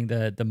was getting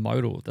the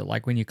modal that,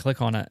 like, when you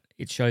click on it,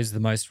 it shows the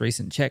most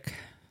recent check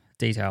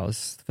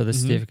details for the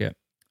certificate.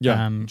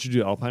 Yeah. Did you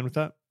do Alpine with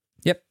that?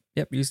 Yep.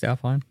 Used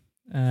Alpine.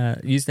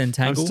 Used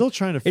Entangle. I'm still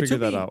trying to figure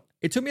that out.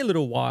 It took me a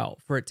little while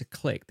for it to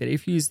click that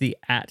if you use the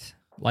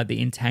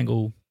the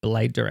Entangle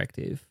blade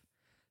directive,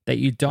 that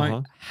you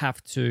don't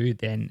have to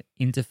then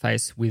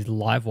interface with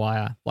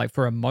Livewire, like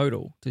for a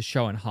modal to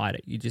show and hide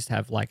it. You just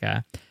have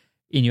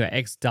in your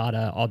X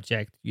data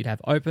object, you'd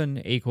have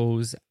open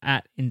equals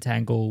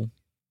 @entangle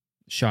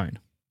shown,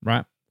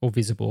 right? Or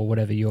visible, or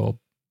whatever your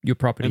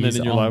property is.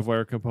 And then in your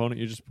Livewire component,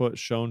 you just put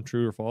shown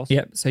true or false?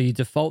 Yep. So you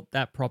default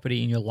that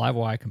property in your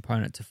Livewire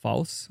component to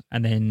false,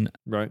 and then...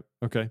 Right.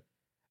 Okay.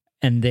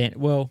 And then,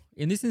 well,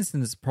 in this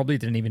instance, probably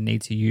didn't even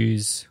need to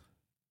use...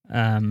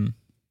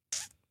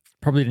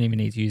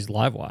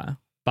 Livewire,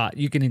 but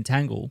you can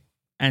entangle.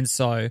 And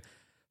so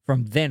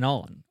from then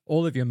on,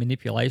 all of your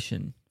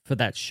manipulation for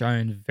that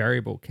shown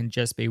variable can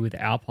just be with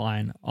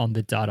Alpine on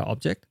the data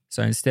object.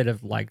 So instead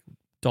of like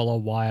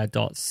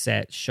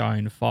 $wire.set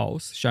shown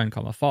false,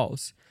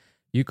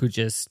 you could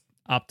just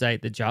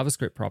update the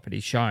JavaScript property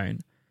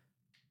shown.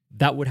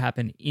 That would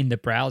happen in the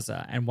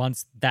browser. And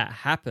once that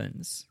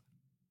happens,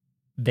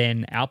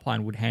 then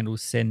Alpine would handle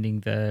sending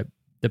the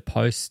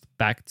post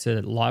back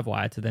to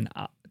Livewire to then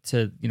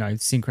to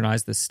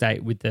synchronize the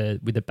state with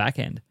the back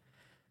end.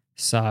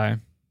 So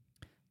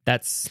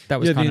that was kind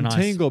of nice. The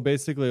Entangle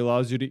basically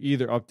allows you to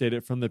either update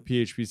it from the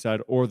PHP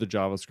side or the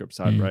JavaScript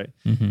side, right?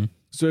 Mm-hmm.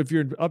 So if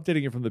you're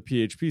updating it from the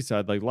PHP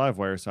side, like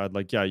Livewire side,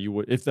 you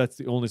would, if that's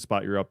the only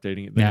spot you're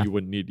updating it, then you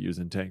wouldn't need to use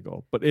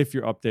Entangle. But if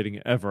you're updating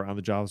it ever on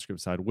the JavaScript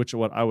side, which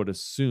what I would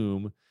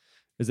assume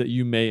is that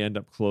you may end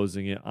up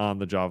closing it on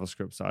the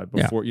JavaScript side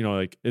before,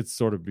 it's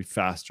sort of be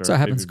faster. So it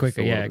happens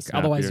quicker,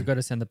 Otherwise, you've got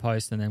to send the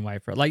post and then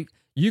wait for it. Like,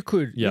 you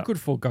could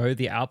forego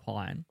the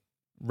Alpine,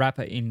 wrap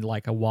it in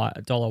like a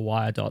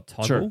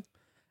 $wire.toggle, sure,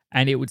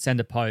 and it would send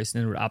a post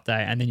and it would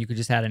update, and then you could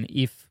just add an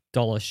if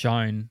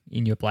 $shown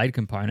in your blade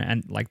component,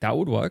 and like that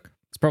would work.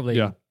 It's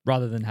probably,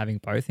 rather than having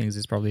both things,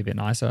 it's probably a bit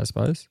nicer, I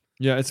suppose.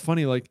 Yeah, it's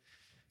funny, like,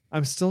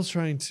 I'm still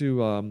trying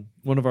to,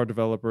 one of our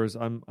developers,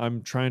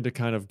 I'm trying to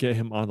kind of get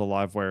him on the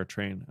Livewire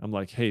train. I'm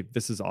like, hey,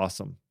 this is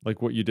awesome.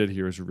 Like, what you did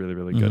here is really,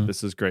 really good.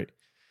 This is great.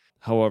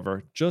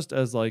 However, just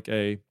as like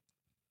a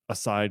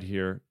aside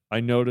here,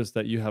 I noticed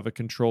that you have a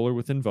controller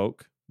with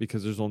invoke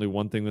because there's only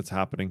one thing that's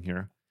happening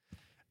here.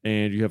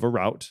 And you have a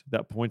route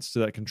that points to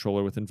that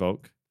controller with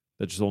invoke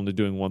that's just only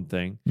doing one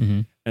thing.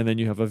 Mm-hmm. And then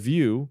you have a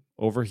view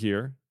over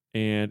here,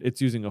 and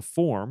it's using a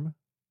form,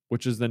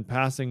 which is then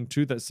passing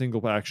to that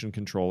single action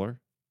controller.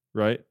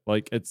 Right?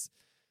 Like,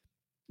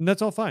 And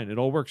that's all fine. It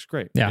all works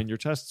great. Yeah. And your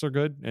tests are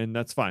good, and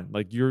that's fine.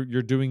 Like you're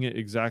doing it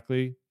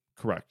exactly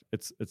correct.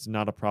 It's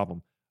not a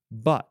problem.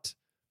 But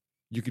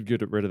you could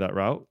get rid of that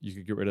route. You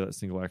could get rid of that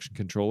single action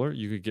controller.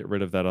 You could get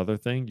rid of that other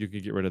thing. You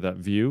could get rid of that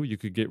view. You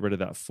could get rid of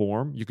that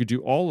form. You could do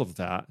all of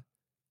that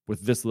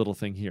with this little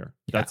thing here.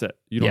 Yeah. That's it.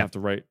 You don't have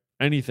to write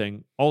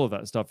anything. All of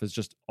that stuff is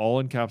just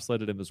all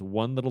encapsulated in this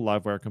one little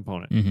Livewire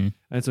component. Mm-hmm.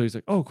 And so he's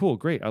like, oh, cool,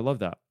 great. I love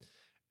that.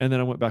 And then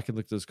I went back and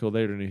looked at his code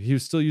later, and he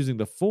was still using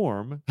the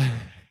form.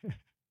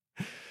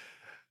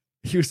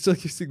 He was still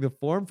using the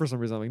form for some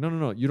reason. I'm like,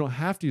 no, you don't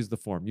have to use the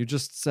form. You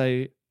just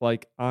say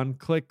like on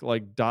click,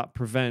 like dot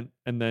prevent,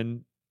 and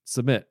then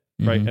submit,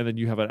 right? And then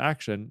you have an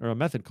action or a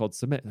method called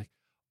submit. Like,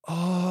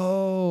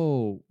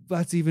 oh,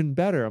 that's even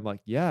better. I'm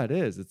like, yeah, it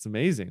is. It's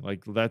amazing.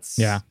 Like that's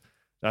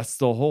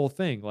the whole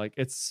thing. Like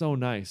it's so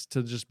nice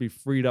to just be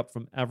freed up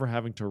from ever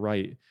having to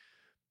write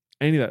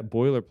any of that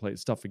boilerplate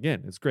stuff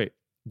again. It's great.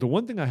 The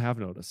one thing I have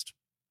noticed,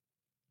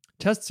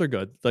 tests are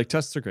good. Like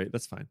tests are great.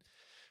 That's fine.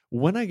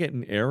 When I get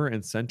an error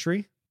in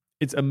Sentry,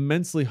 it's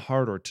immensely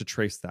harder to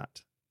trace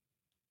that,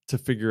 to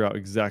figure out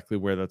exactly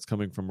where that's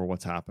coming from or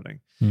what's happening.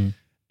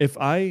 If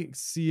I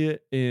see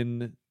it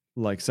in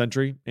like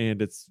Sentry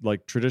and it's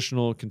like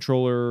traditional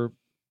controller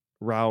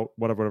route,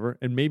 whatever,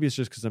 and maybe it's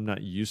just because I'm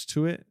not used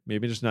to it.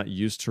 Maybe I'm just not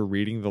used to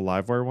reading the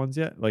Livewire ones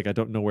yet. Like I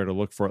don't know where to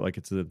look for it. Like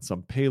it's in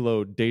some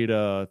payload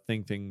data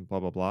thing,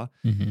 blah, blah, blah.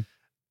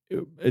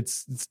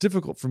 It's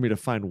difficult for me to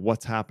find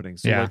what's happening.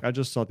 So like I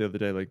just saw the other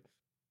day, like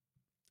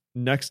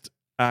next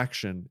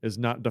action is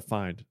not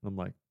defined. I'm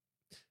like,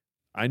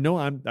 I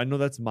know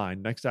that's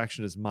mine. Next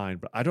action is mine,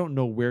 but I don't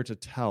know where to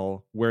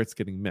tell where it's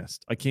getting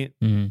missed. I can't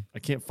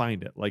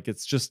find it. Like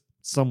it's just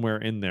somewhere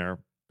in there.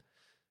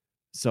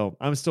 So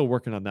I'm still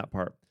working on that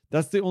part.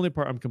 That's the only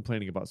part I'm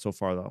complaining about so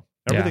far though.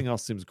 Everything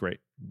else seems great,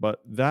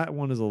 but that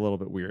one is a little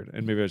bit weird.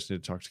 And maybe I just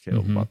need to talk to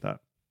Caleb about that.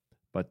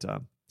 But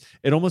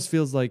it almost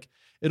feels like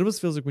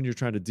when you're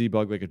trying to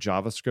debug like a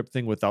JavaScript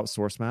thing without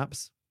source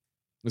maps.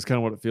 It's kind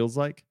of what it feels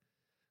like.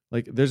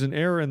 Like there's an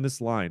error in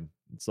this line.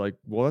 It's like,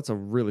 well, that's a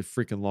really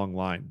freaking long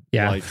line.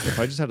 Yeah. Like if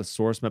I just had a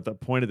source map that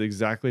pointed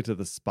exactly to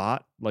the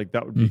spot, like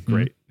that would be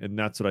great. And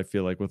that's what I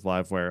feel like with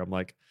Livewire. I'm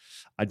like,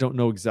 I don't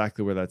know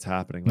exactly where that's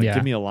happening. Like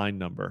give me a line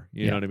number.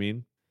 You know what I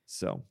mean?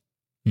 So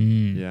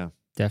yeah.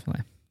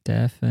 Definitely.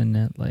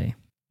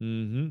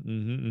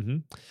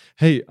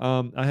 Hey,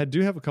 I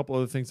do have a couple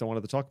other things I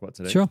wanted to talk about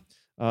today. Sure.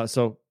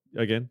 So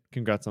again,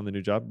 congrats on the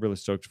new job. Really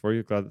stoked for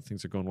you. Glad that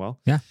things are going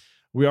well. Yeah.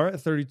 We are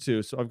at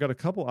 32, so I've got a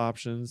couple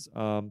options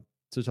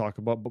to talk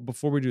about. But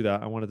before we do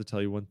that, I wanted to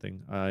tell you one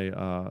thing.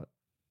 I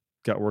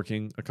got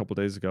working a couple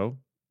days ago.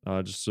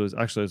 I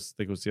think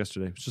it was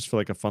yesterday. It was just for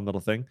like a fun little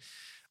thing.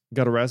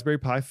 Got a Raspberry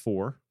Pi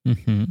 4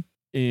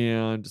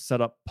 and set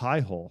up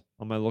Pi-hole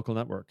on my local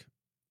network.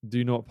 Do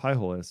you know what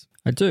Pi-hole is?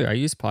 I do. I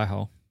use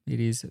Pi-hole. It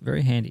is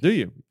very handy. Do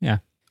you? Yeah.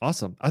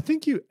 Awesome. I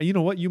think you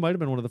know what? You might have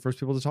been one of the first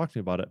people to talk to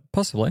me about it.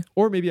 Possibly.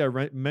 Or maybe I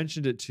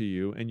mentioned it to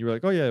you and you were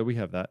like, oh yeah, we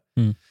have that.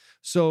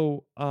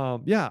 So,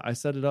 I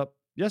set it up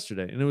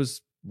yesterday and it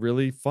was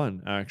really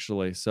fun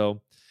actually.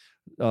 So,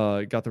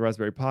 got the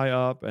Raspberry Pi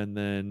up and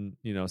then,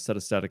 set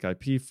a static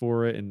IP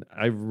for it. And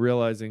I'm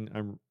realizing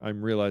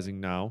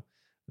now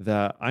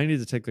that I need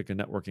to take like a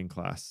networking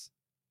class.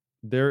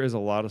 There is a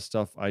lot of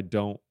stuff I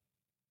don't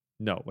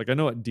know. Like I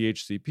know what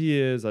DHCP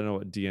is, I know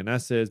what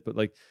DNS is, but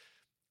like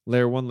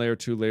layer 1, layer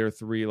 2, layer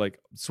 3, like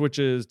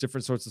switches,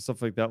 different sorts of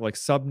stuff like that. Like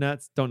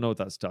subnets, don't know what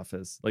that stuff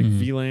is. Like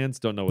VLANs,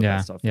 don't know what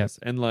that stuff is.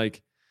 And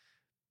like,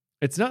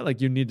 it's not like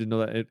you need to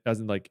know that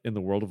as in like in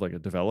the world of like a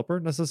developer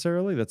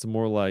necessarily. That's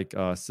more like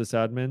a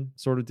sysadmin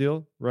sort of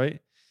deal, right?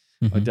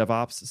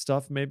 DevOps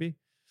stuff maybe.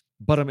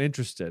 But I'm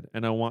interested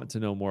and I want to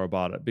know more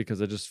about it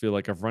because I just feel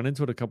like I've run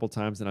into it a couple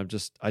times and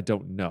I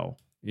don't know.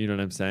 You know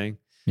what I'm saying?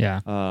 Yeah.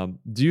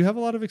 Do you have a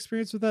lot of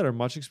experience with that or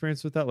much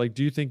experience with that? Like,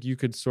 do you think you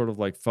could sort of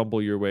like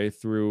fumble your way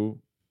through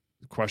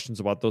questions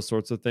about those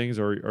sorts of things,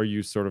 or are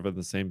you sort of in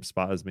the same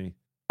spot as me?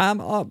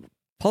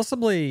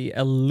 Possibly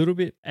a little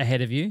bit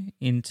ahead of you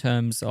in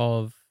terms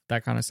of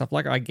that kind of stuff.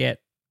 Like I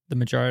get the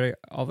majority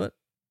of it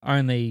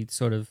only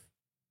sort of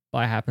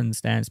by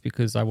happenstance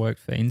because I worked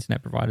for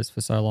internet providers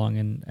for so long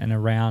and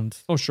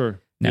around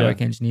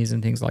network engineers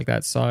and things like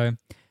that. So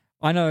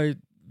I know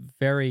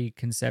very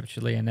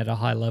conceptually and at a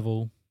high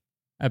level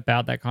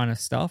about that kind of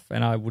stuff,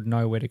 and I would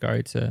know where to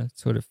go to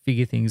sort of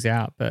figure things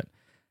out, but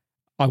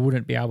I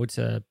wouldn't be able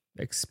to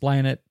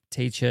explain it,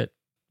 teach it,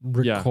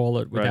 recall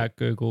it without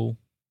Google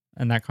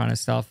and that kind of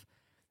stuff.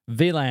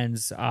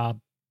 VLANs are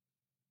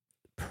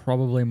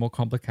probably more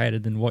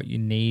complicated than what you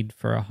need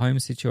for a home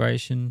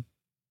situation.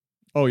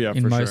 Oh yeah,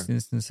 in most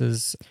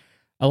instances.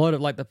 A lot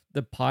of like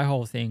the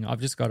Pi-hole thing, I've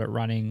just got it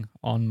running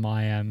on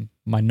my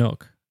my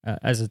NUC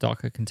as a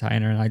Docker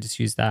container, and I just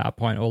use that. I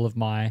point all of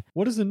my.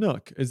 What is a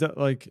NUC? Is that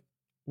like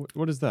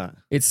what is that?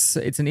 It's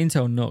an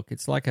Intel NUC.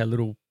 It's like a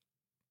little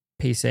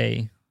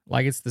PC.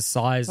 Like it's the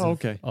size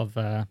of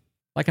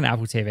like an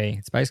Apple TV.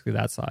 It's basically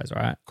that size,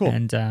 right? Cool.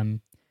 And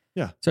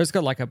so it's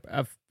got like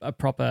a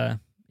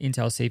proper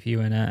Intel CPU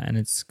in it, and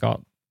it's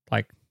got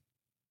like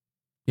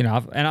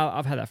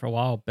I've had that for a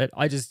while, but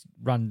I just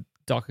run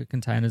Docker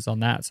containers on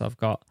that. So I've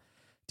got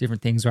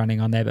different things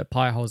running on there, but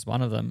Pi-hole is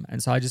one of them.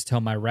 And so I just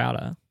tell my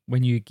router,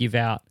 when you give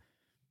out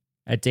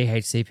a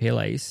DHCP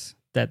lease,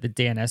 that the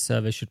DNS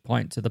server should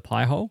point to the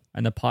Pi-hole,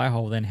 and the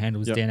Pi-hole then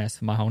handles DNS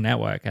for my whole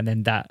network, and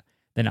then that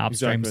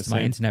upstreams to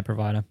my internet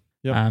provider.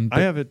 Yeah,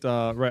 I have it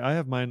right. I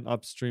have mine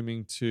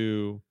upstreaming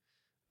to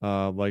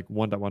like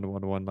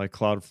 1.1.1.1, like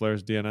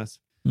Cloudflare's DNS.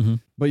 Mm-hmm.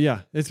 But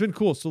yeah, it's been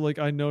cool. So like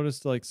I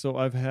noticed so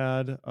I've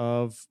had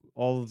of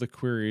all of the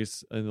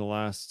queries in the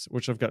last,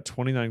 which I've got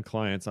 29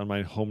 clients on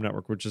my home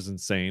network, which is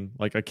insane.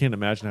 Like I can't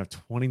imagine I have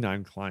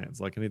 29 clients.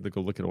 Like I need to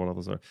go look at what all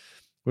those are.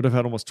 Would have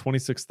had almost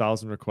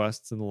 26,000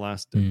 requests in the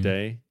last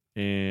day,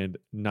 and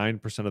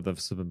 9% of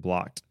those have been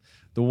blocked.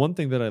 The one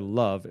thing that I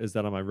love is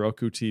that on my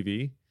Roku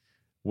TV,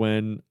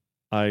 when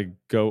I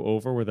go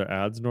over where their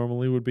ads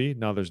normally would be,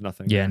 now there's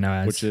nothing. Yeah, no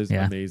ads. Which is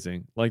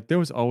amazing. Like there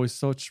was always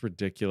such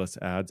ridiculous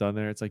ads on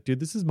there. It's like, dude,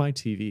 this is my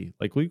TV.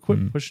 Like, will you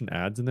quit pushing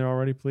ads in there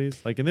already,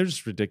 please? Like, and they're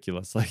just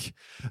ridiculous. Like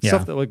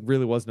stuff that like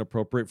really wasn't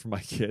appropriate for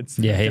my kids.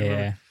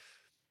 Yeah.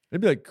 It'd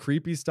be like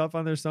creepy stuff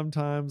on there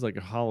sometimes, like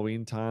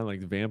Halloween time,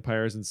 like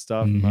vampires and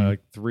stuff. My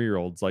like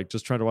 3-year-olds like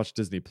just trying to watch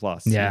Disney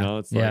Plus. Yeah.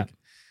 It's like,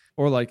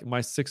 or like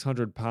my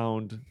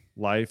 600-pound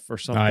life or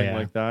something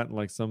like that, and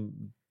like some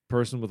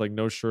person with like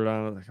no shirt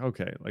on. Like,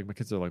 okay, like my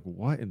kids are like,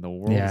 what in the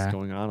world is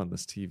going on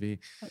this TV?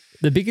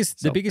 The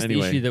biggest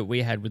issue that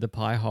we had with the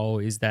Pi-hole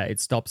is that it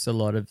stops a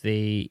lot of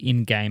the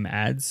in-game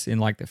ads in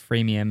like the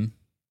freemium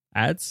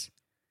ads.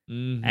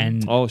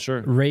 And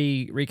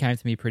Ree came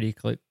to me pretty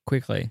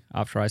quickly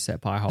after I set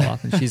Pi-hole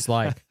up, and she's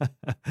like,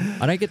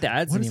 I don't get the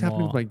ads anymore. What is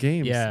happening with my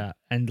games? Yeah,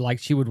 and like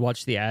she would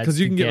watch the ads because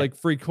you can get like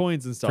free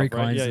coins and stuff.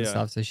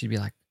 Stuff. So she'd be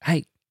like,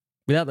 hey,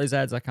 without those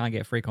ads, I can't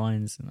get free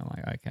coins. And I'm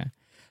like, okay.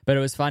 But it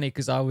was funny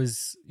because I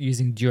was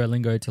using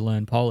Duolingo to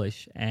learn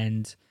Polish,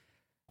 and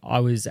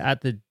I was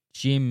at the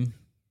gym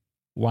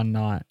one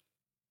night,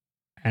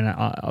 and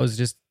I was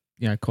just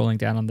cooling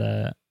down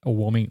on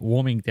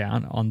warming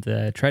down on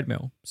the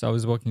treadmill. So I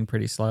was walking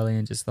pretty slowly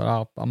and just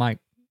thought, I might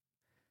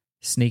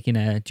sneak in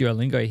a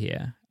Duolingo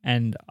here.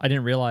 And I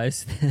didn't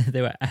realize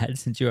there were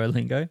ads in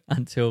Duolingo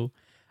until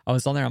I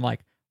was on there. I'm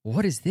like,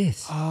 what is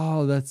this?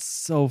 Oh, that's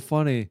so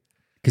funny.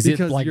 Because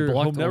like your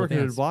blocked home network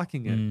is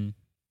blocking it.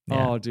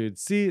 Yeah. Oh, dude.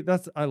 See,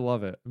 I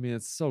love it. I mean,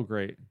 it's so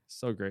great.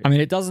 So great. I mean,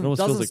 it doesn't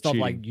stop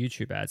cheating. like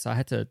YouTube ads. So I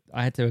had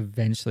to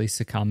eventually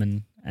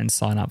succumb and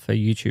sign up for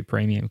YouTube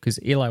Premium,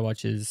 because Eli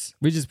watches,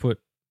 we just put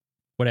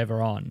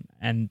whatever on,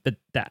 but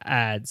the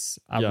ads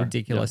are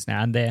ridiculous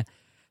now, and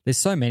there's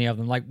so many of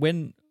them. Like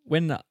when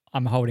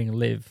I'm holding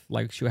Liv,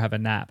 like she'll have a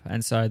nap,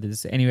 and so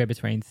there's anywhere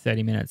between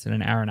 30 minutes and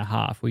an hour and a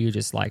half where you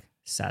just like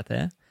sat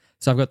there.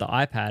 So I've got the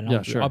iPad,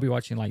 and I'll be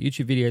watching like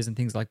YouTube videos and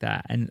things like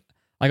that, and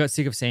I got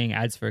sick of seeing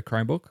ads for a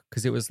Chromebook,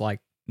 because it was like,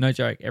 no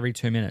joke, every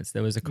 2 minutes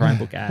there was a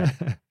Chromebook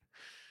ad.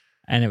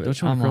 And it was,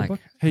 don't you want a Chromebook? Like,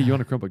 hey, you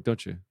want a Chromebook,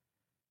 don't you?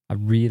 I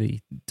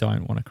really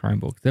don't want a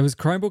Chromebook. There was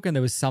Chromebook and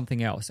there was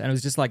something else, and it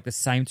was just like the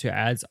same 2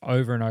 ads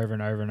over and over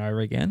and over and over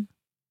again.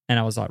 And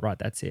I was like, right,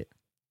 that's it.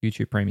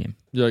 YouTube Premium.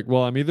 You're like,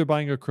 well, I'm either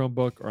buying a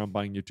Chromebook or I'm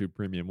buying YouTube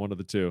Premium. One of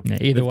the two. Yeah,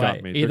 either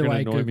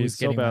way, Google's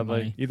getting my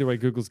money. Either way,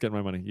 Google's getting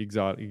my money. You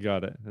got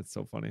it. That's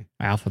so funny.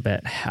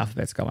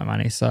 Alphabet's got my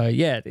money. So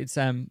yeah, it's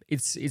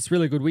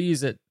really good. We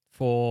use it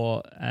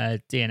for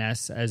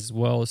DNS as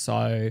well.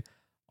 So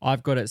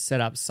I've got it set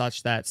up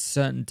such that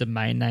certain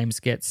domain names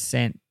get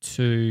sent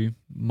to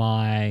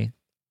my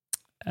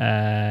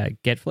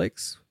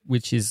Getflix,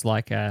 which is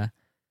like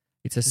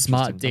it's a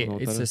smart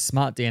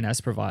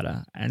DNS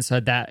provider, and so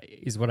that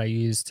is what I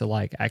use to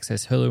like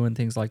access Hulu and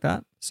things like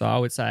that. So I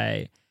would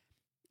say,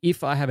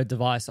 if I have a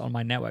device on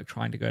my network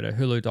trying to go to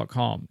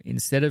Hulu.com,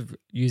 instead of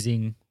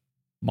using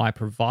my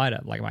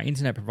provider, like my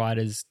internet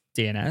provider's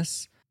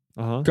DNS,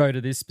 go to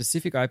this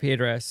specific IP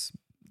address,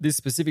 this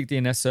specific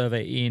DNS server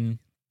in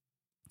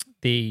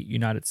the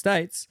United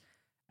States,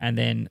 and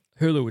then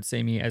Hulu would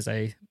see me as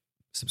a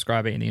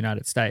subscriber in the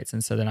United States,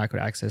 and so then I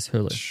could access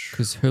Hulu,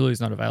 because Hulu is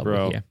not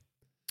available here.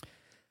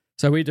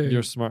 So we do. You're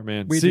a smart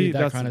man. We do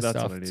that kind of that's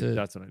stuff what I need.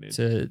 That's what I need.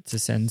 to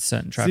send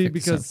certain traffic to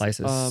certain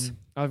places.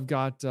 I've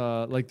got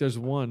like there's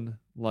one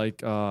like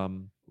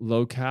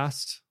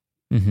Lowcast.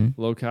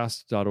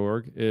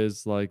 Lowcast.org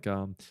is like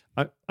I'm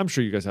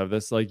sure you guys have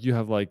this. Like you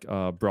have like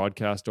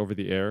broadcast over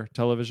the air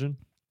television.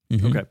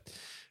 Okay.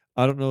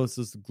 I don't know if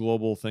this is a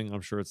global thing.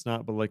 I'm sure it's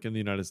not, but like in the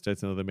United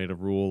States, I know they made a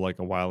rule like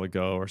a while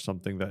ago or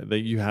something that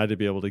you had to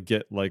be able to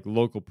get like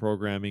local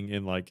programming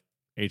in like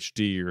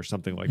HD or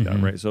something like that,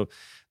 right? So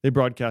they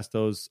broadcast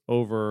those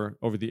over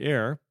the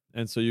air,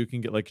 and so you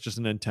can get like just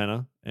an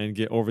antenna and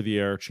get over the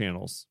air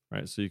channels,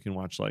 right? So you can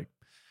watch like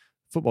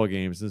football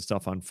games and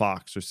stuff on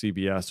Fox or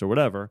CBS or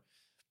whatever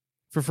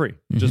for free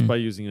just by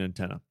using an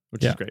antenna,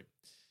 which is great.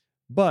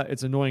 But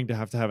it's annoying to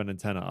have an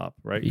antenna up,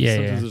 right?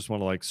 Sometimes you just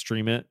want to like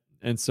stream it.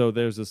 And so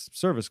there's this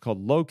service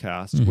called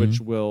Lowcast, which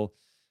will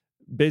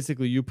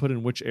basically you put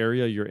in which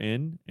area you're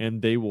in,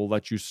 and they will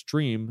let you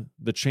stream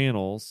the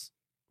channels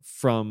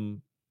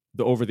from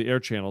the over-the-air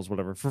channels,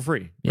 whatever, for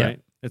free,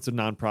 right? It's a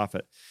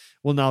nonprofit.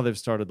 Well, now they've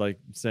started like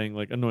saying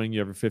like annoying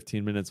you every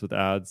 15 minutes with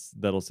ads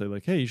that'll say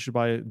like, hey, you should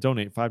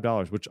donate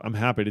 $5, which I'm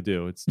happy to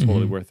do. It's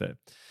totally worth it.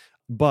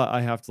 But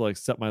I have to like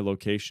set my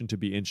location to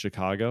be in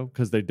Chicago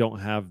because they don't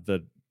have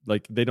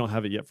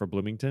it yet for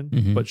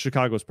Bloomington, but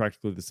Chicago is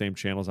practically the same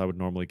channels I would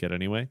normally get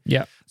anyway.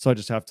 Yeah. So I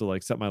just have to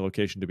like set my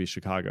location to be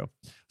Chicago.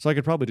 So I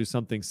could probably do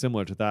something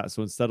similar to that.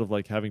 So instead of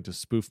like having to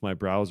spoof my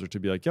browser to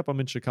be like, yep, I'm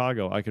in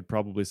Chicago, I could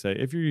probably say,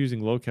 if you're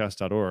using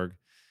locast.org,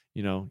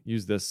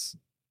 use this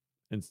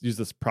and use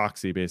this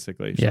proxy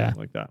basically, something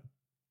like that.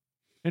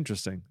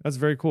 Interesting. That's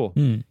very cool.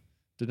 Did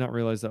not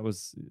realize it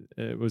was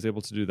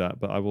able to do that,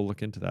 but I will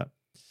look into that.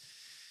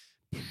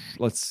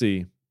 Let's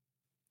see.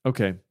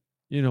 Okay.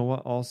 You know what?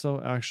 Also,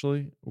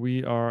 actually,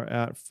 we are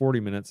at 40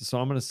 minutes. So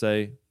I'm going to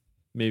say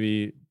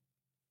maybe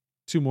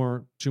two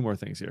more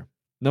things here.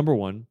 Number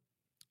one,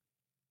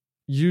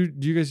 do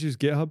you guys use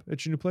GitHub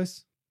at your new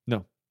place?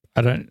 No.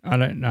 I don't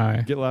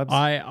know. GitLabs?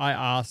 I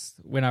asked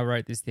when I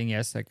wrote this thing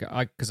yesterday,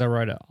 because I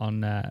wrote it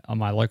on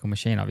my local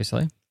machine,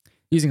 obviously,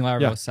 using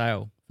Laravel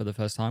Sail for the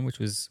first time,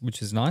 which is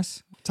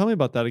nice. Tell me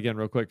about that again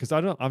real quick, because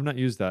I've not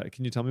used that.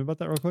 Can you tell me about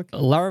that real quick?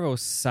 Laravel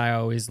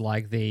Sail is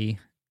like the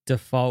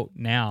default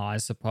now, I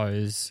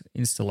suppose,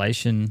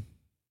 installation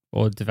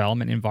or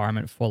development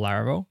environment for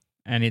Laravel,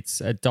 and it's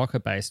a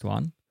Docker-based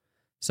one.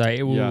 So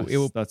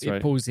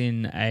it pulls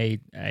in a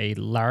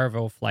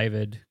Laravel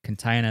flavored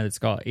container that's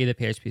got either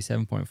PHP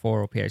 7.4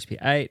 or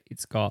PHP 8.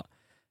 It's got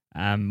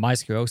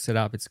MySQL set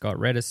up. It's got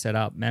Redis set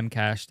up,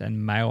 Memcached, and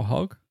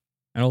Mailhog,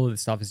 and all of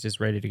this stuff is just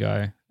ready to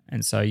go.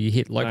 And so you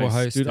hit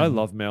localhost. Dude, I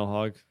love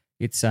Mailhog.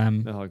 It's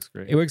Mailhog's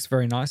great. It works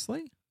very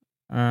nicely.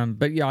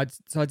 But yeah,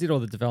 so I did all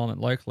the development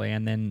locally,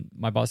 and then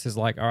my boss is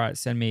like, "All right,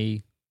 send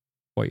me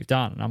what you've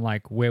done." And I'm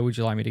like, "Where would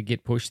you like me to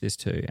git push this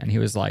to?" And he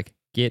was like,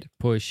 "Git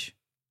push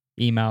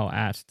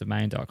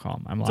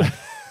email@domain.com." I'm like,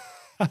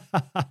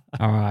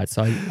 all right.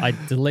 So I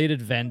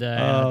deleted vendor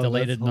and I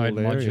deleted node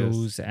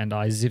modules, and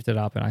I zipped it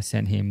up and I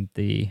sent him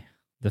the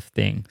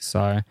thing.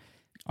 So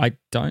I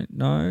don't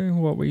know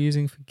what we're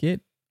using for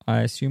Git.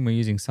 I assume we're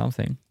using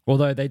something.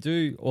 Although they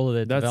do all of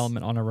their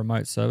development on a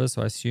remote server,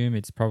 so I assume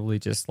it's probably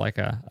just like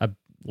a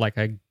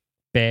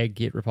bare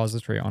Git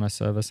repository on a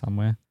server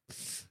somewhere.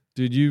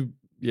 Dude,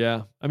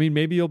 I mean,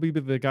 maybe you'll be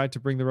the guy to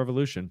bring the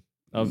revolution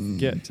of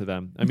Git to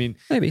them. I mean,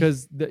 maybe,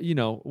 because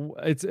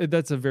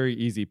that's a very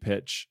easy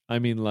pitch. I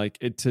mean, like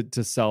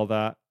to sell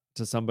that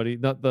to somebody.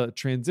 The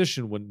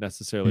transition wouldn't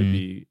necessarily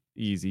be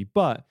easy,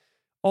 but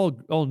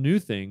all new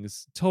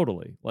things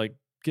totally, like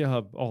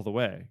GitHub all the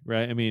way,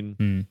 right? I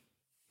mean,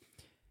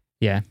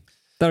 yeah,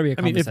 that'll be a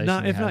conversation.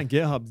 If not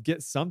GitHub,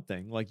 get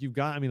something like you've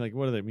got. I mean, like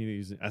what are they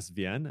using?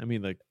 SVN? I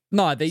mean, like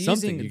no, they're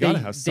something. using. You got to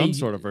have some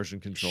sort of version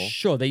control.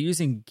 Sure, they're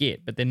using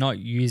Git, but they're not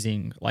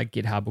using like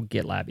GitHub or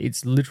GitLab.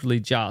 It's literally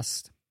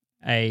just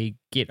a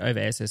Git over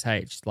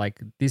SSH.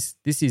 Like this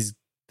is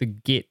the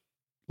Git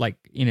like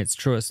in its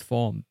truest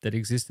form that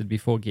existed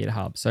before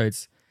GitHub. So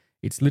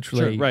it's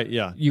literally right.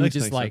 Yeah, you would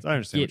just like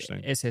Git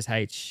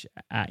SSH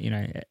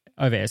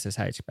over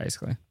SSH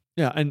basically.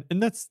 Yeah, and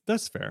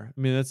that's fair.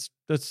 I mean,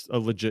 that's a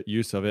legit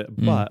use of it,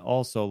 but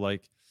also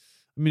like,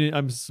 I mean,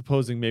 I'm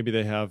supposing maybe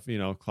they have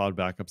cloud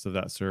backups of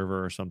that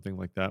server or something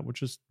like that,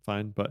 which is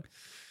fine. But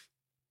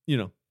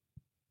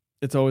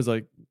it's always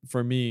like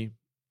for me,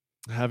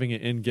 having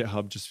it in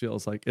GitHub just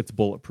feels like it's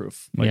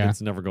bulletproof. Like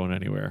it's never going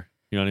anywhere.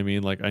 You know what I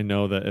mean? Like I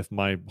know that if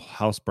my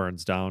house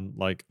burns down,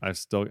 like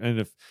and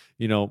if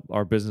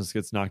our business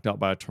gets knocked out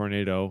by a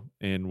tornado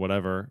and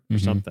whatever or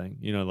something,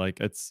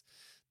 like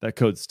that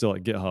code's still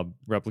at GitHub,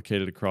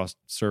 replicated across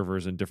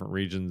servers in different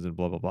regions and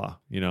blah blah blah.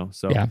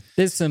 So yeah,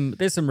 there's some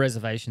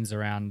reservations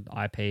around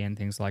IP and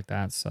things like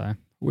that. So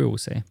we will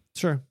see.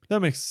 Sure,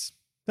 that's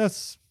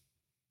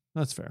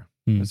fair.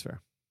 That's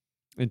fair.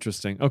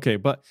 Interesting. Okay,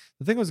 but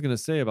the thing I was going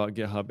to say about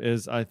GitHub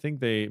is I think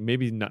they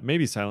maybe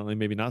silently,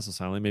 maybe not so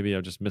silently, maybe I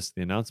just missed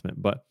the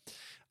announcement, but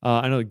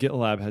I know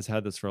GitLab has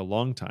had this for a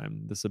long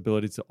time. This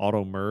ability to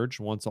auto merge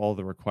once all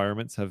the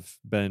requirements have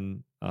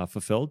been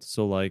fulfilled.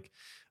 So like.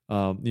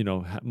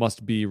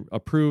 Must be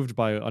approved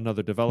by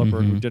another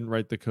developer who didn't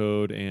write the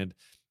code and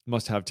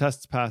must have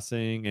tests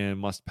passing and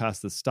must pass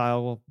the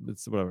style.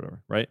 It's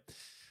whatever, right?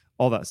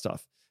 All that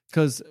stuff.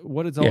 Because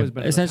what it's always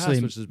been essentially,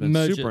 in the past, which has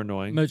been super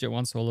annoying. Merge it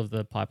once all of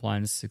the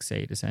pipelines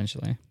succeed,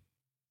 essentially,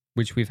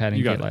 which we've had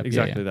in GitLab.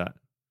 Exactly that.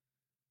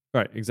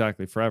 Right,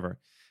 exactly, forever.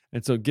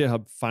 And so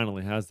GitHub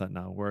finally has that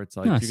now, where it's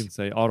like you can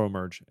say auto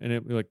merge, and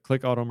it like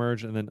click auto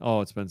merge, and then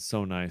it's been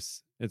so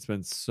nice. It's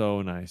been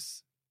so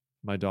nice.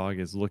 My dog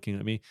is looking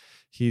at me.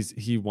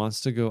 He wants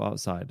to go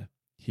outside.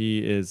 He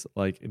is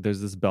like, there's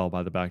this bell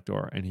by the back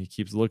door, and he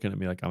keeps looking at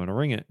me like I'm gonna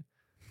ring it.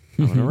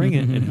 I'm gonna ring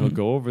it, and he'll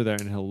go over there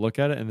and he'll look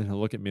at it, and then he'll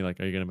look at me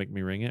like, "Are you gonna make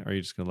me ring it, or are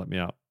you just gonna let me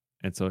out?"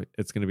 And so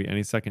it's gonna be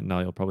any second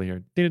now. You'll probably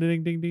hear ding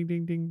ding ding ding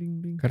ding ding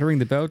ding ding. Gotta ring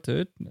the bell,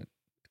 dude.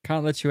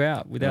 Can't let you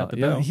out without the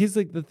bell. He's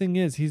like, the thing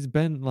is, he's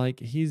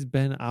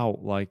been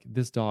out like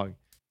this dog.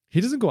 He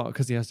doesn't go out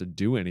because he has to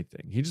do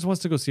anything. He just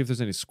wants to go see if there's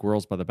any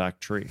squirrels by the back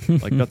tree.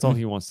 Like that's all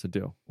he wants to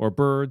do, or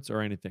birds or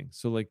anything.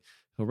 So like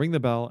he'll ring the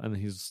bell and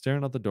then he's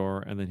staring out the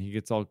door and then he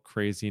gets all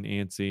crazy and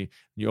antsy.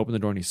 You open the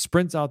door and he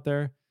sprints out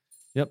there.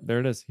 Yep, there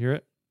it is. Hear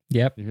it?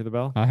 Yep. You hear the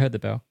bell? I heard the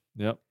bell.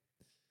 Yep.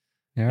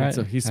 All right. And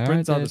so he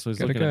sprints out. So he's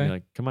Gotta looking at me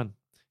like, come on.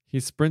 He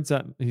sprints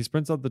out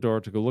the door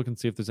to go look and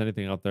see if there's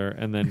anything out there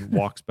and then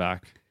walks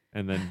back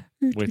and then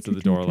waits at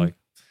the door like,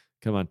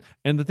 come on.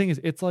 And the thing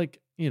is, it's like,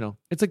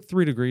 it's like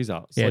 3 degrees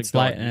out. Yeah, like, it's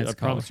light and it's I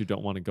promise you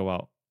don't want to go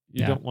out.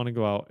 You don't want to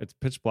go out. It's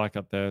pitch black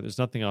out there. There's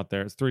nothing out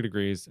there. It's 3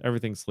 degrees.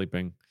 Everything's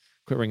sleeping.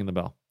 Quit ringing the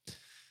bell.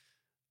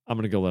 I'm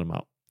going to go let him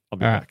out. I'll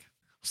be back.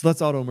 So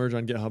that's auto merge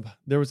on GitHub.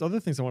 There was other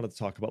things I wanted to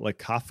talk about, like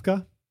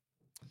Kafka.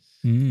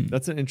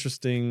 That's an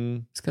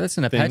interesting That's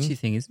an Apache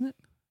thing, isn't it?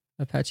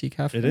 Apache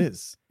Kafka? It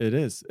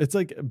is. It's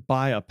like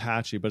by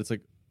Apache, but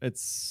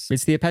it's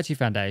the Apache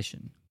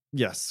Foundation.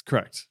 Yes,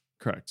 correct.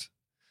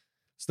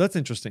 So that's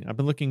interesting. I've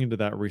been looking into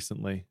that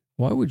recently.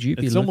 Why would you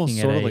be It's looking almost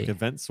at sort of like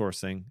event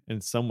sourcing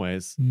in some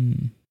ways.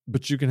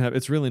 But you can have,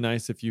 it's really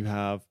nice if you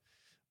have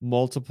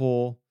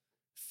multiple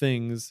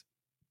things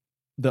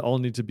that all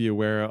need to be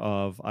aware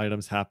of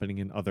items happening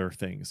in other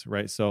things,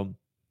 right? So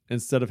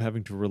instead of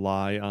having to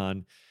rely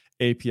on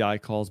API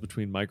calls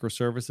between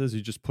microservices,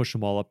 you just push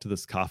them all up to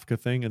this Kafka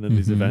thing, and then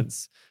these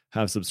events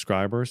have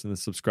subscribers, and the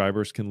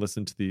subscribers can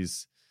listen to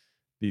these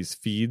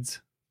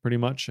feeds pretty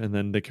much, and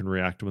then they can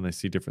react when they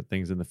see different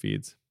things in the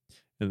feeds.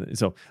 And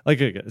so,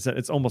 like,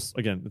 it's almost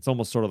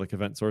sort of like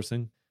event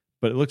sourcing,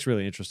 but it looks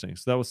really interesting.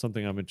 So that was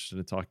something I'm interested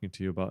in talking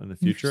to you about in the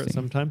future at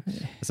some point.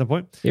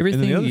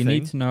 Everything you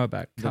need to know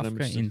about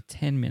Kafka in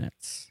 10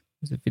 minutes.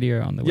 There's a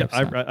video on the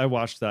website. I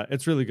watched that.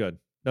 It's really good.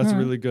 That's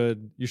really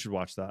good. You should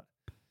watch that.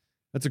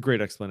 That's a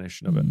great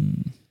explanation of it.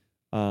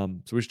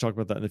 So we should talk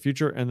about that in the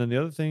future. And then the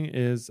other thing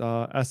is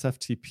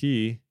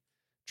SFTP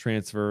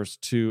transfers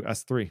to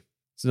S3.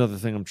 It's another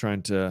thing I'm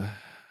trying to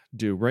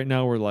do. Right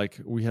now,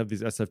 we have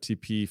these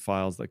SFTP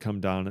files that come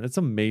down. And it's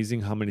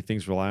amazing how many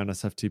things rely on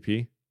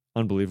SFTP.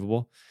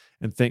 Unbelievable.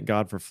 And thank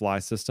God for Fly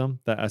System.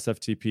 That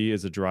SFTP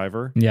is a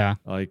driver. Yeah.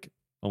 Like,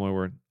 oh my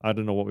word. I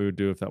don't know what we would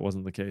do if that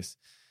wasn't the case.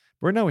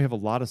 But right now we have a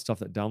lot of stuff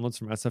that downloads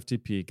from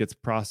SFTP, gets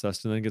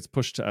processed, and then gets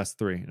pushed to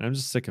S3. And I'm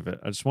just sick of it.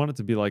 I just want it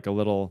to be like a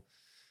little,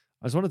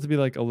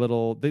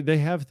 they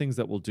have things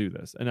that will do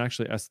this. And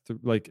actually S3,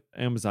 like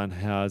Amazon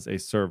has a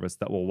service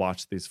that will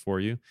watch these for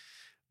you.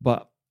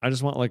 But I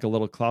just want like a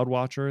little cloud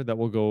watcher that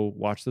will go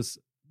watch this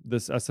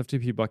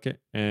SFTP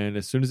bucket. And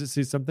as soon as it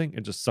sees something,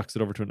 it just sucks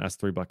it over to an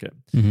S3 bucket.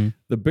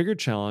 The bigger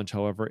challenge,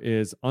 however,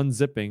 is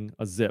unzipping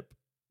a zip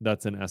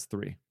that's in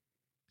S3.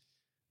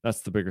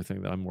 That's the bigger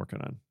thing that I'm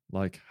working on.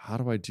 Like, how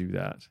do I do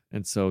that?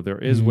 And so there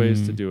is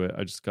ways to do it.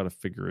 I just got to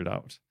figure it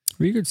out.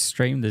 You could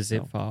stream the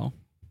zip file,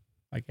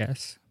 I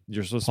guess.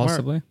 You're so smart.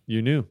 Possibly.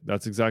 You knew.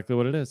 That's exactly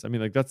what it is. I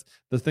mean, like that's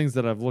the things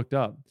that I've looked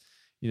up.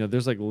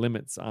 There's like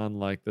limits on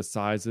like the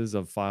sizes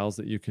of files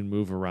that you can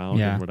move around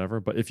and whatever.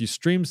 But if you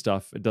stream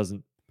stuff, it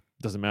doesn't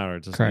matter.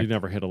 It just, you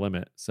never hit a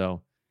limit.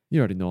 So you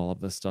already know all of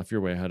this stuff. You're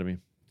way ahead of me.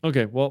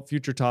 Okay, well,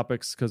 future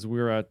topics, because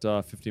we're at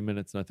 50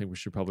 minutes, and I think we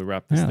should probably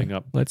wrap this thing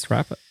up. Let's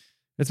wrap it.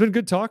 It's been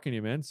good talking to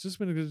you, man. It's just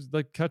been good,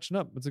 like catching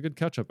up. It's a good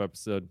catch-up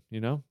episode,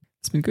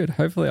 It's been good.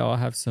 Hopefully I'll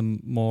have some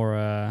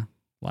more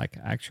like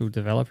actual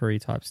developer-y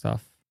type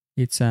stuff.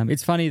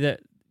 It's funny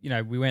that,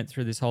 we went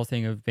through this whole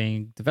thing of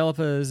being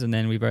developers, and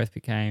then we both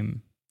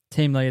became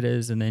team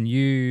leaders, and then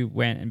you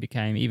went and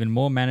became even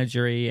more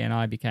managery, and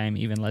I became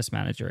even less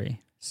managery.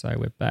 So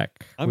we're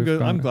back. I'm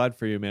good. I'm glad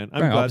for you, man.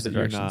 I'm glad that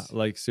you're not,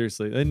 like,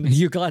 seriously. And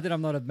you're glad that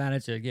I'm not a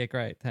manager. Yeah,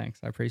 great.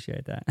 Thanks. I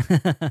appreciate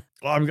that.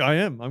 Well, I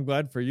am. I'm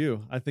glad for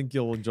you. I think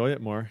you'll enjoy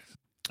it more.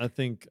 I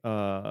think,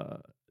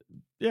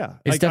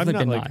 it's definitely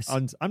been nice.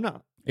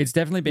 It's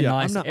definitely been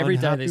nice. Every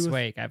day this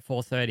week at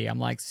 4:30, I'm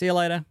like, see you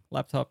later.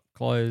 Laptop,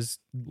 close,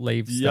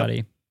 leave,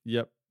 study.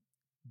 Yep.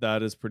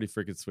 That is pretty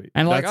freaking sweet.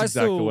 And like, that's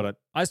exactly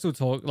I still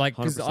talk, like,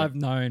 because I've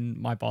known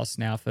my boss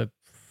now for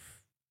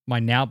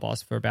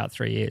about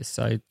 3 years.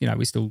 So,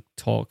 we still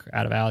talk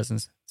out of hours, and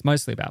it's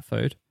mostly about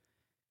food.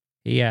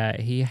 He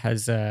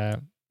has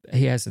an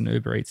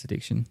Uber Eats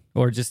addiction,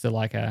 or just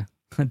a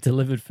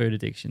delivered food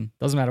addiction.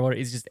 Doesn't matter what it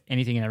is, just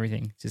anything and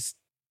everything. Just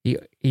he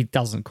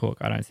doesn't cook,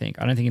 I don't think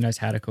he knows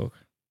how to cook.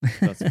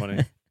 That's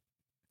funny.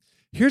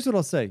 Here's what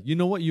I'll say. You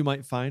know what you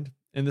might find,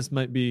 and this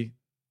might be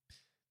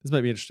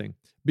interesting,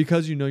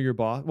 because your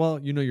boss. Well,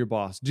 your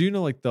boss. Do you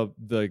know like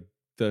the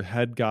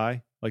head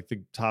guy, like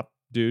the top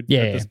dude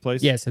at this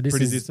place? Yeah, so this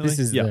is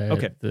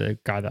the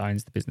guy that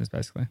owns the business,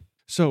 basically.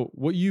 So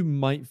what you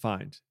might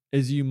find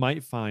is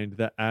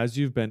that as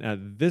you've been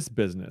at this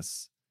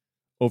business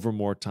over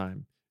more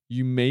time,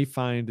 you may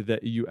find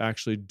that you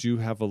actually do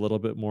have a little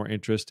bit more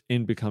interest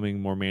in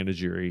becoming more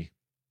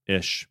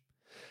managerial-ish.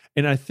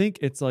 And I think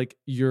it's like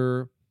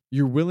your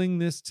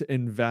willingness to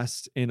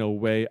invest in a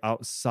way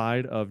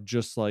outside of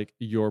just like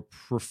your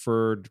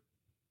preferred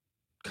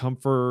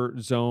comfort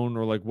zone,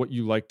 or like what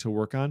you like to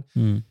work on,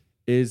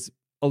 is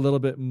a little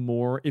bit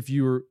more if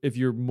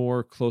you're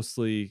more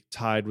closely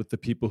tied with the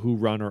people who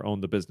run or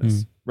own the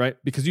business, right?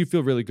 Because you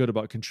feel really good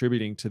about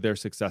contributing to their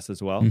success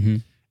as well.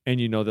 And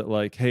you know that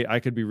like, hey, I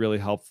could be really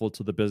helpful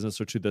to the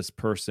business or to this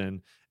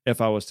person if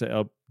I was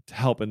to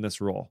help in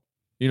this role.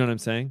 You know what I'm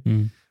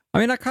saying? I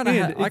mean, I kind of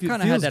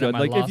had that at my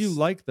like last... if you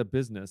like the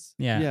business.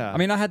 Yeah. I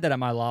mean, I had that at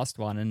my last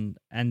one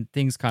and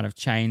things kind of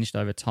changed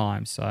over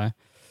time. So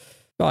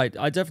I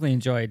definitely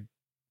enjoyed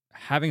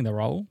having the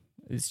role.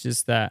 It's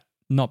just that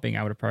not being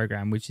able to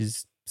program, which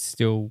is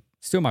still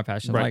my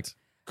passion. Right. Like,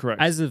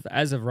 correct. As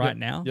of right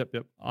now,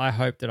 Yep. I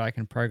hope that I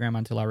can program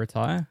until I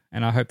retire,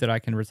 and I hope that I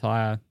can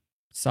retire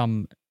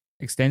some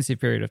extensive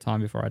period of time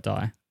before I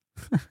die.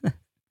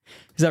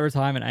 Because that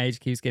retirement age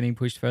keeps getting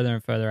pushed further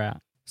and further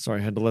out.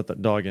 Sorry, I had to let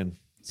that dog in.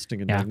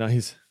 Stinking dog. Now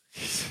he's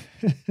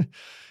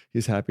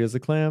happy as a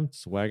clam,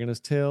 just wagging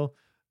his tail,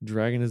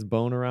 dragging his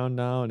bone around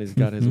now, and he's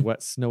got his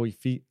wet, snowy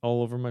feet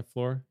all over my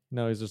floor.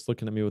 Now he's just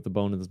looking at me with the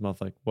bone in his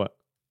mouth like, what?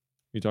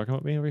 You talking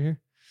about me over here?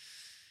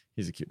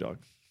 He's a cute dog.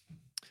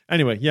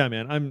 Anyway, yeah,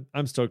 man,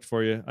 I'm stoked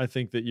for you. I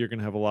think that you're going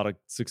to have a lot of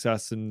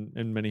success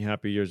and many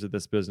happy years at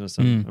this business.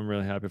 I'm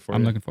really happy for you.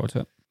 I'm looking forward to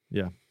it.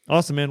 Yeah.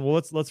 Awesome, man.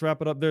 Well, let's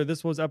wrap it up there.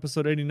 This was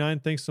episode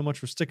 89. Thanks so much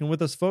for sticking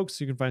with us, folks.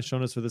 You can find show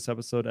notes for this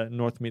episode at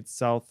North Meets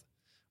South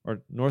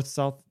or North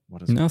South.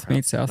 What is it?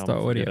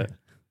 NorthMeetsSouth.audio.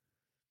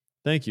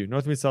 Thank you.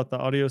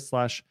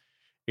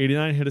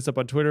 NorthMeetsSouth.audio/89. Hit us up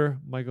on Twitter.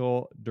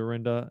 Michael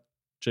Dorinda,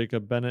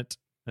 Jacob Bennett,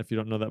 if you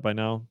don't know that by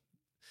now.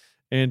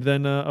 And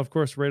then, of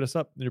course, rate us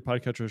up in your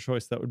podcatcher of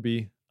choice. That would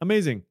be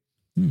amazing.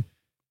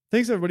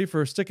 Thanks, everybody,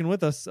 for sticking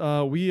with us.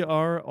 We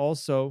are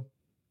also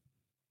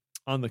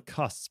on the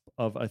cusp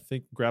of, I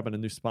think, grabbing a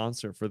new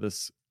sponsor for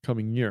this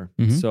coming year.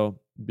 So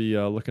be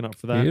looking out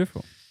for that.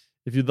 Beautiful.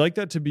 If you'd like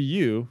that to be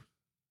you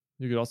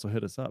could also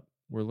hit us up.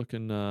 We're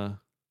looking,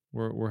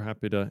 we're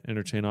happy to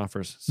entertain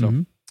offers.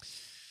 So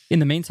in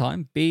the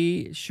meantime,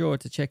 be sure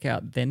to check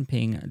out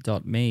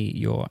thenping.me,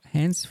 your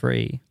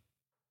hands-free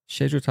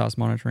schedule task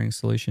monitoring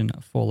solution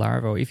for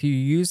Laravel. If you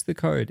use the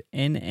code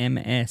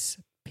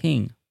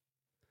NMSPING,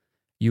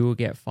 you will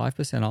get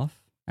 5%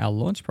 off our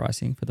launch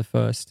pricing for the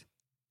first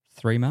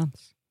 3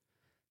 months.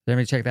 Let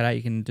me check that out.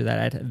 You can do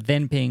that at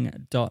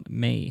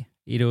thenping.me.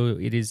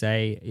 It is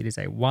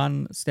a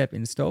one-step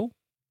install.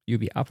 You'll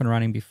be up and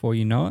running before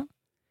you know it,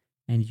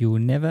 and you will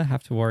never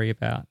have to worry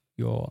about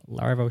your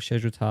Laravel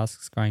schedule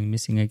tasks going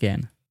missing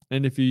again.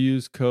 And if you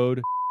use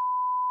code,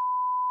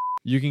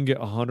 you can get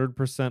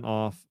 100%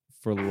 off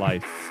for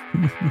life.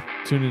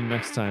 Tune in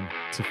next time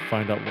to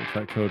find out what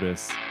that code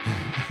is.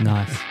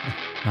 Nice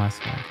one.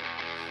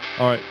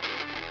 All right.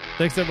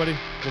 Thanks, everybody.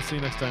 We'll see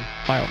you next time.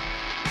 Bye.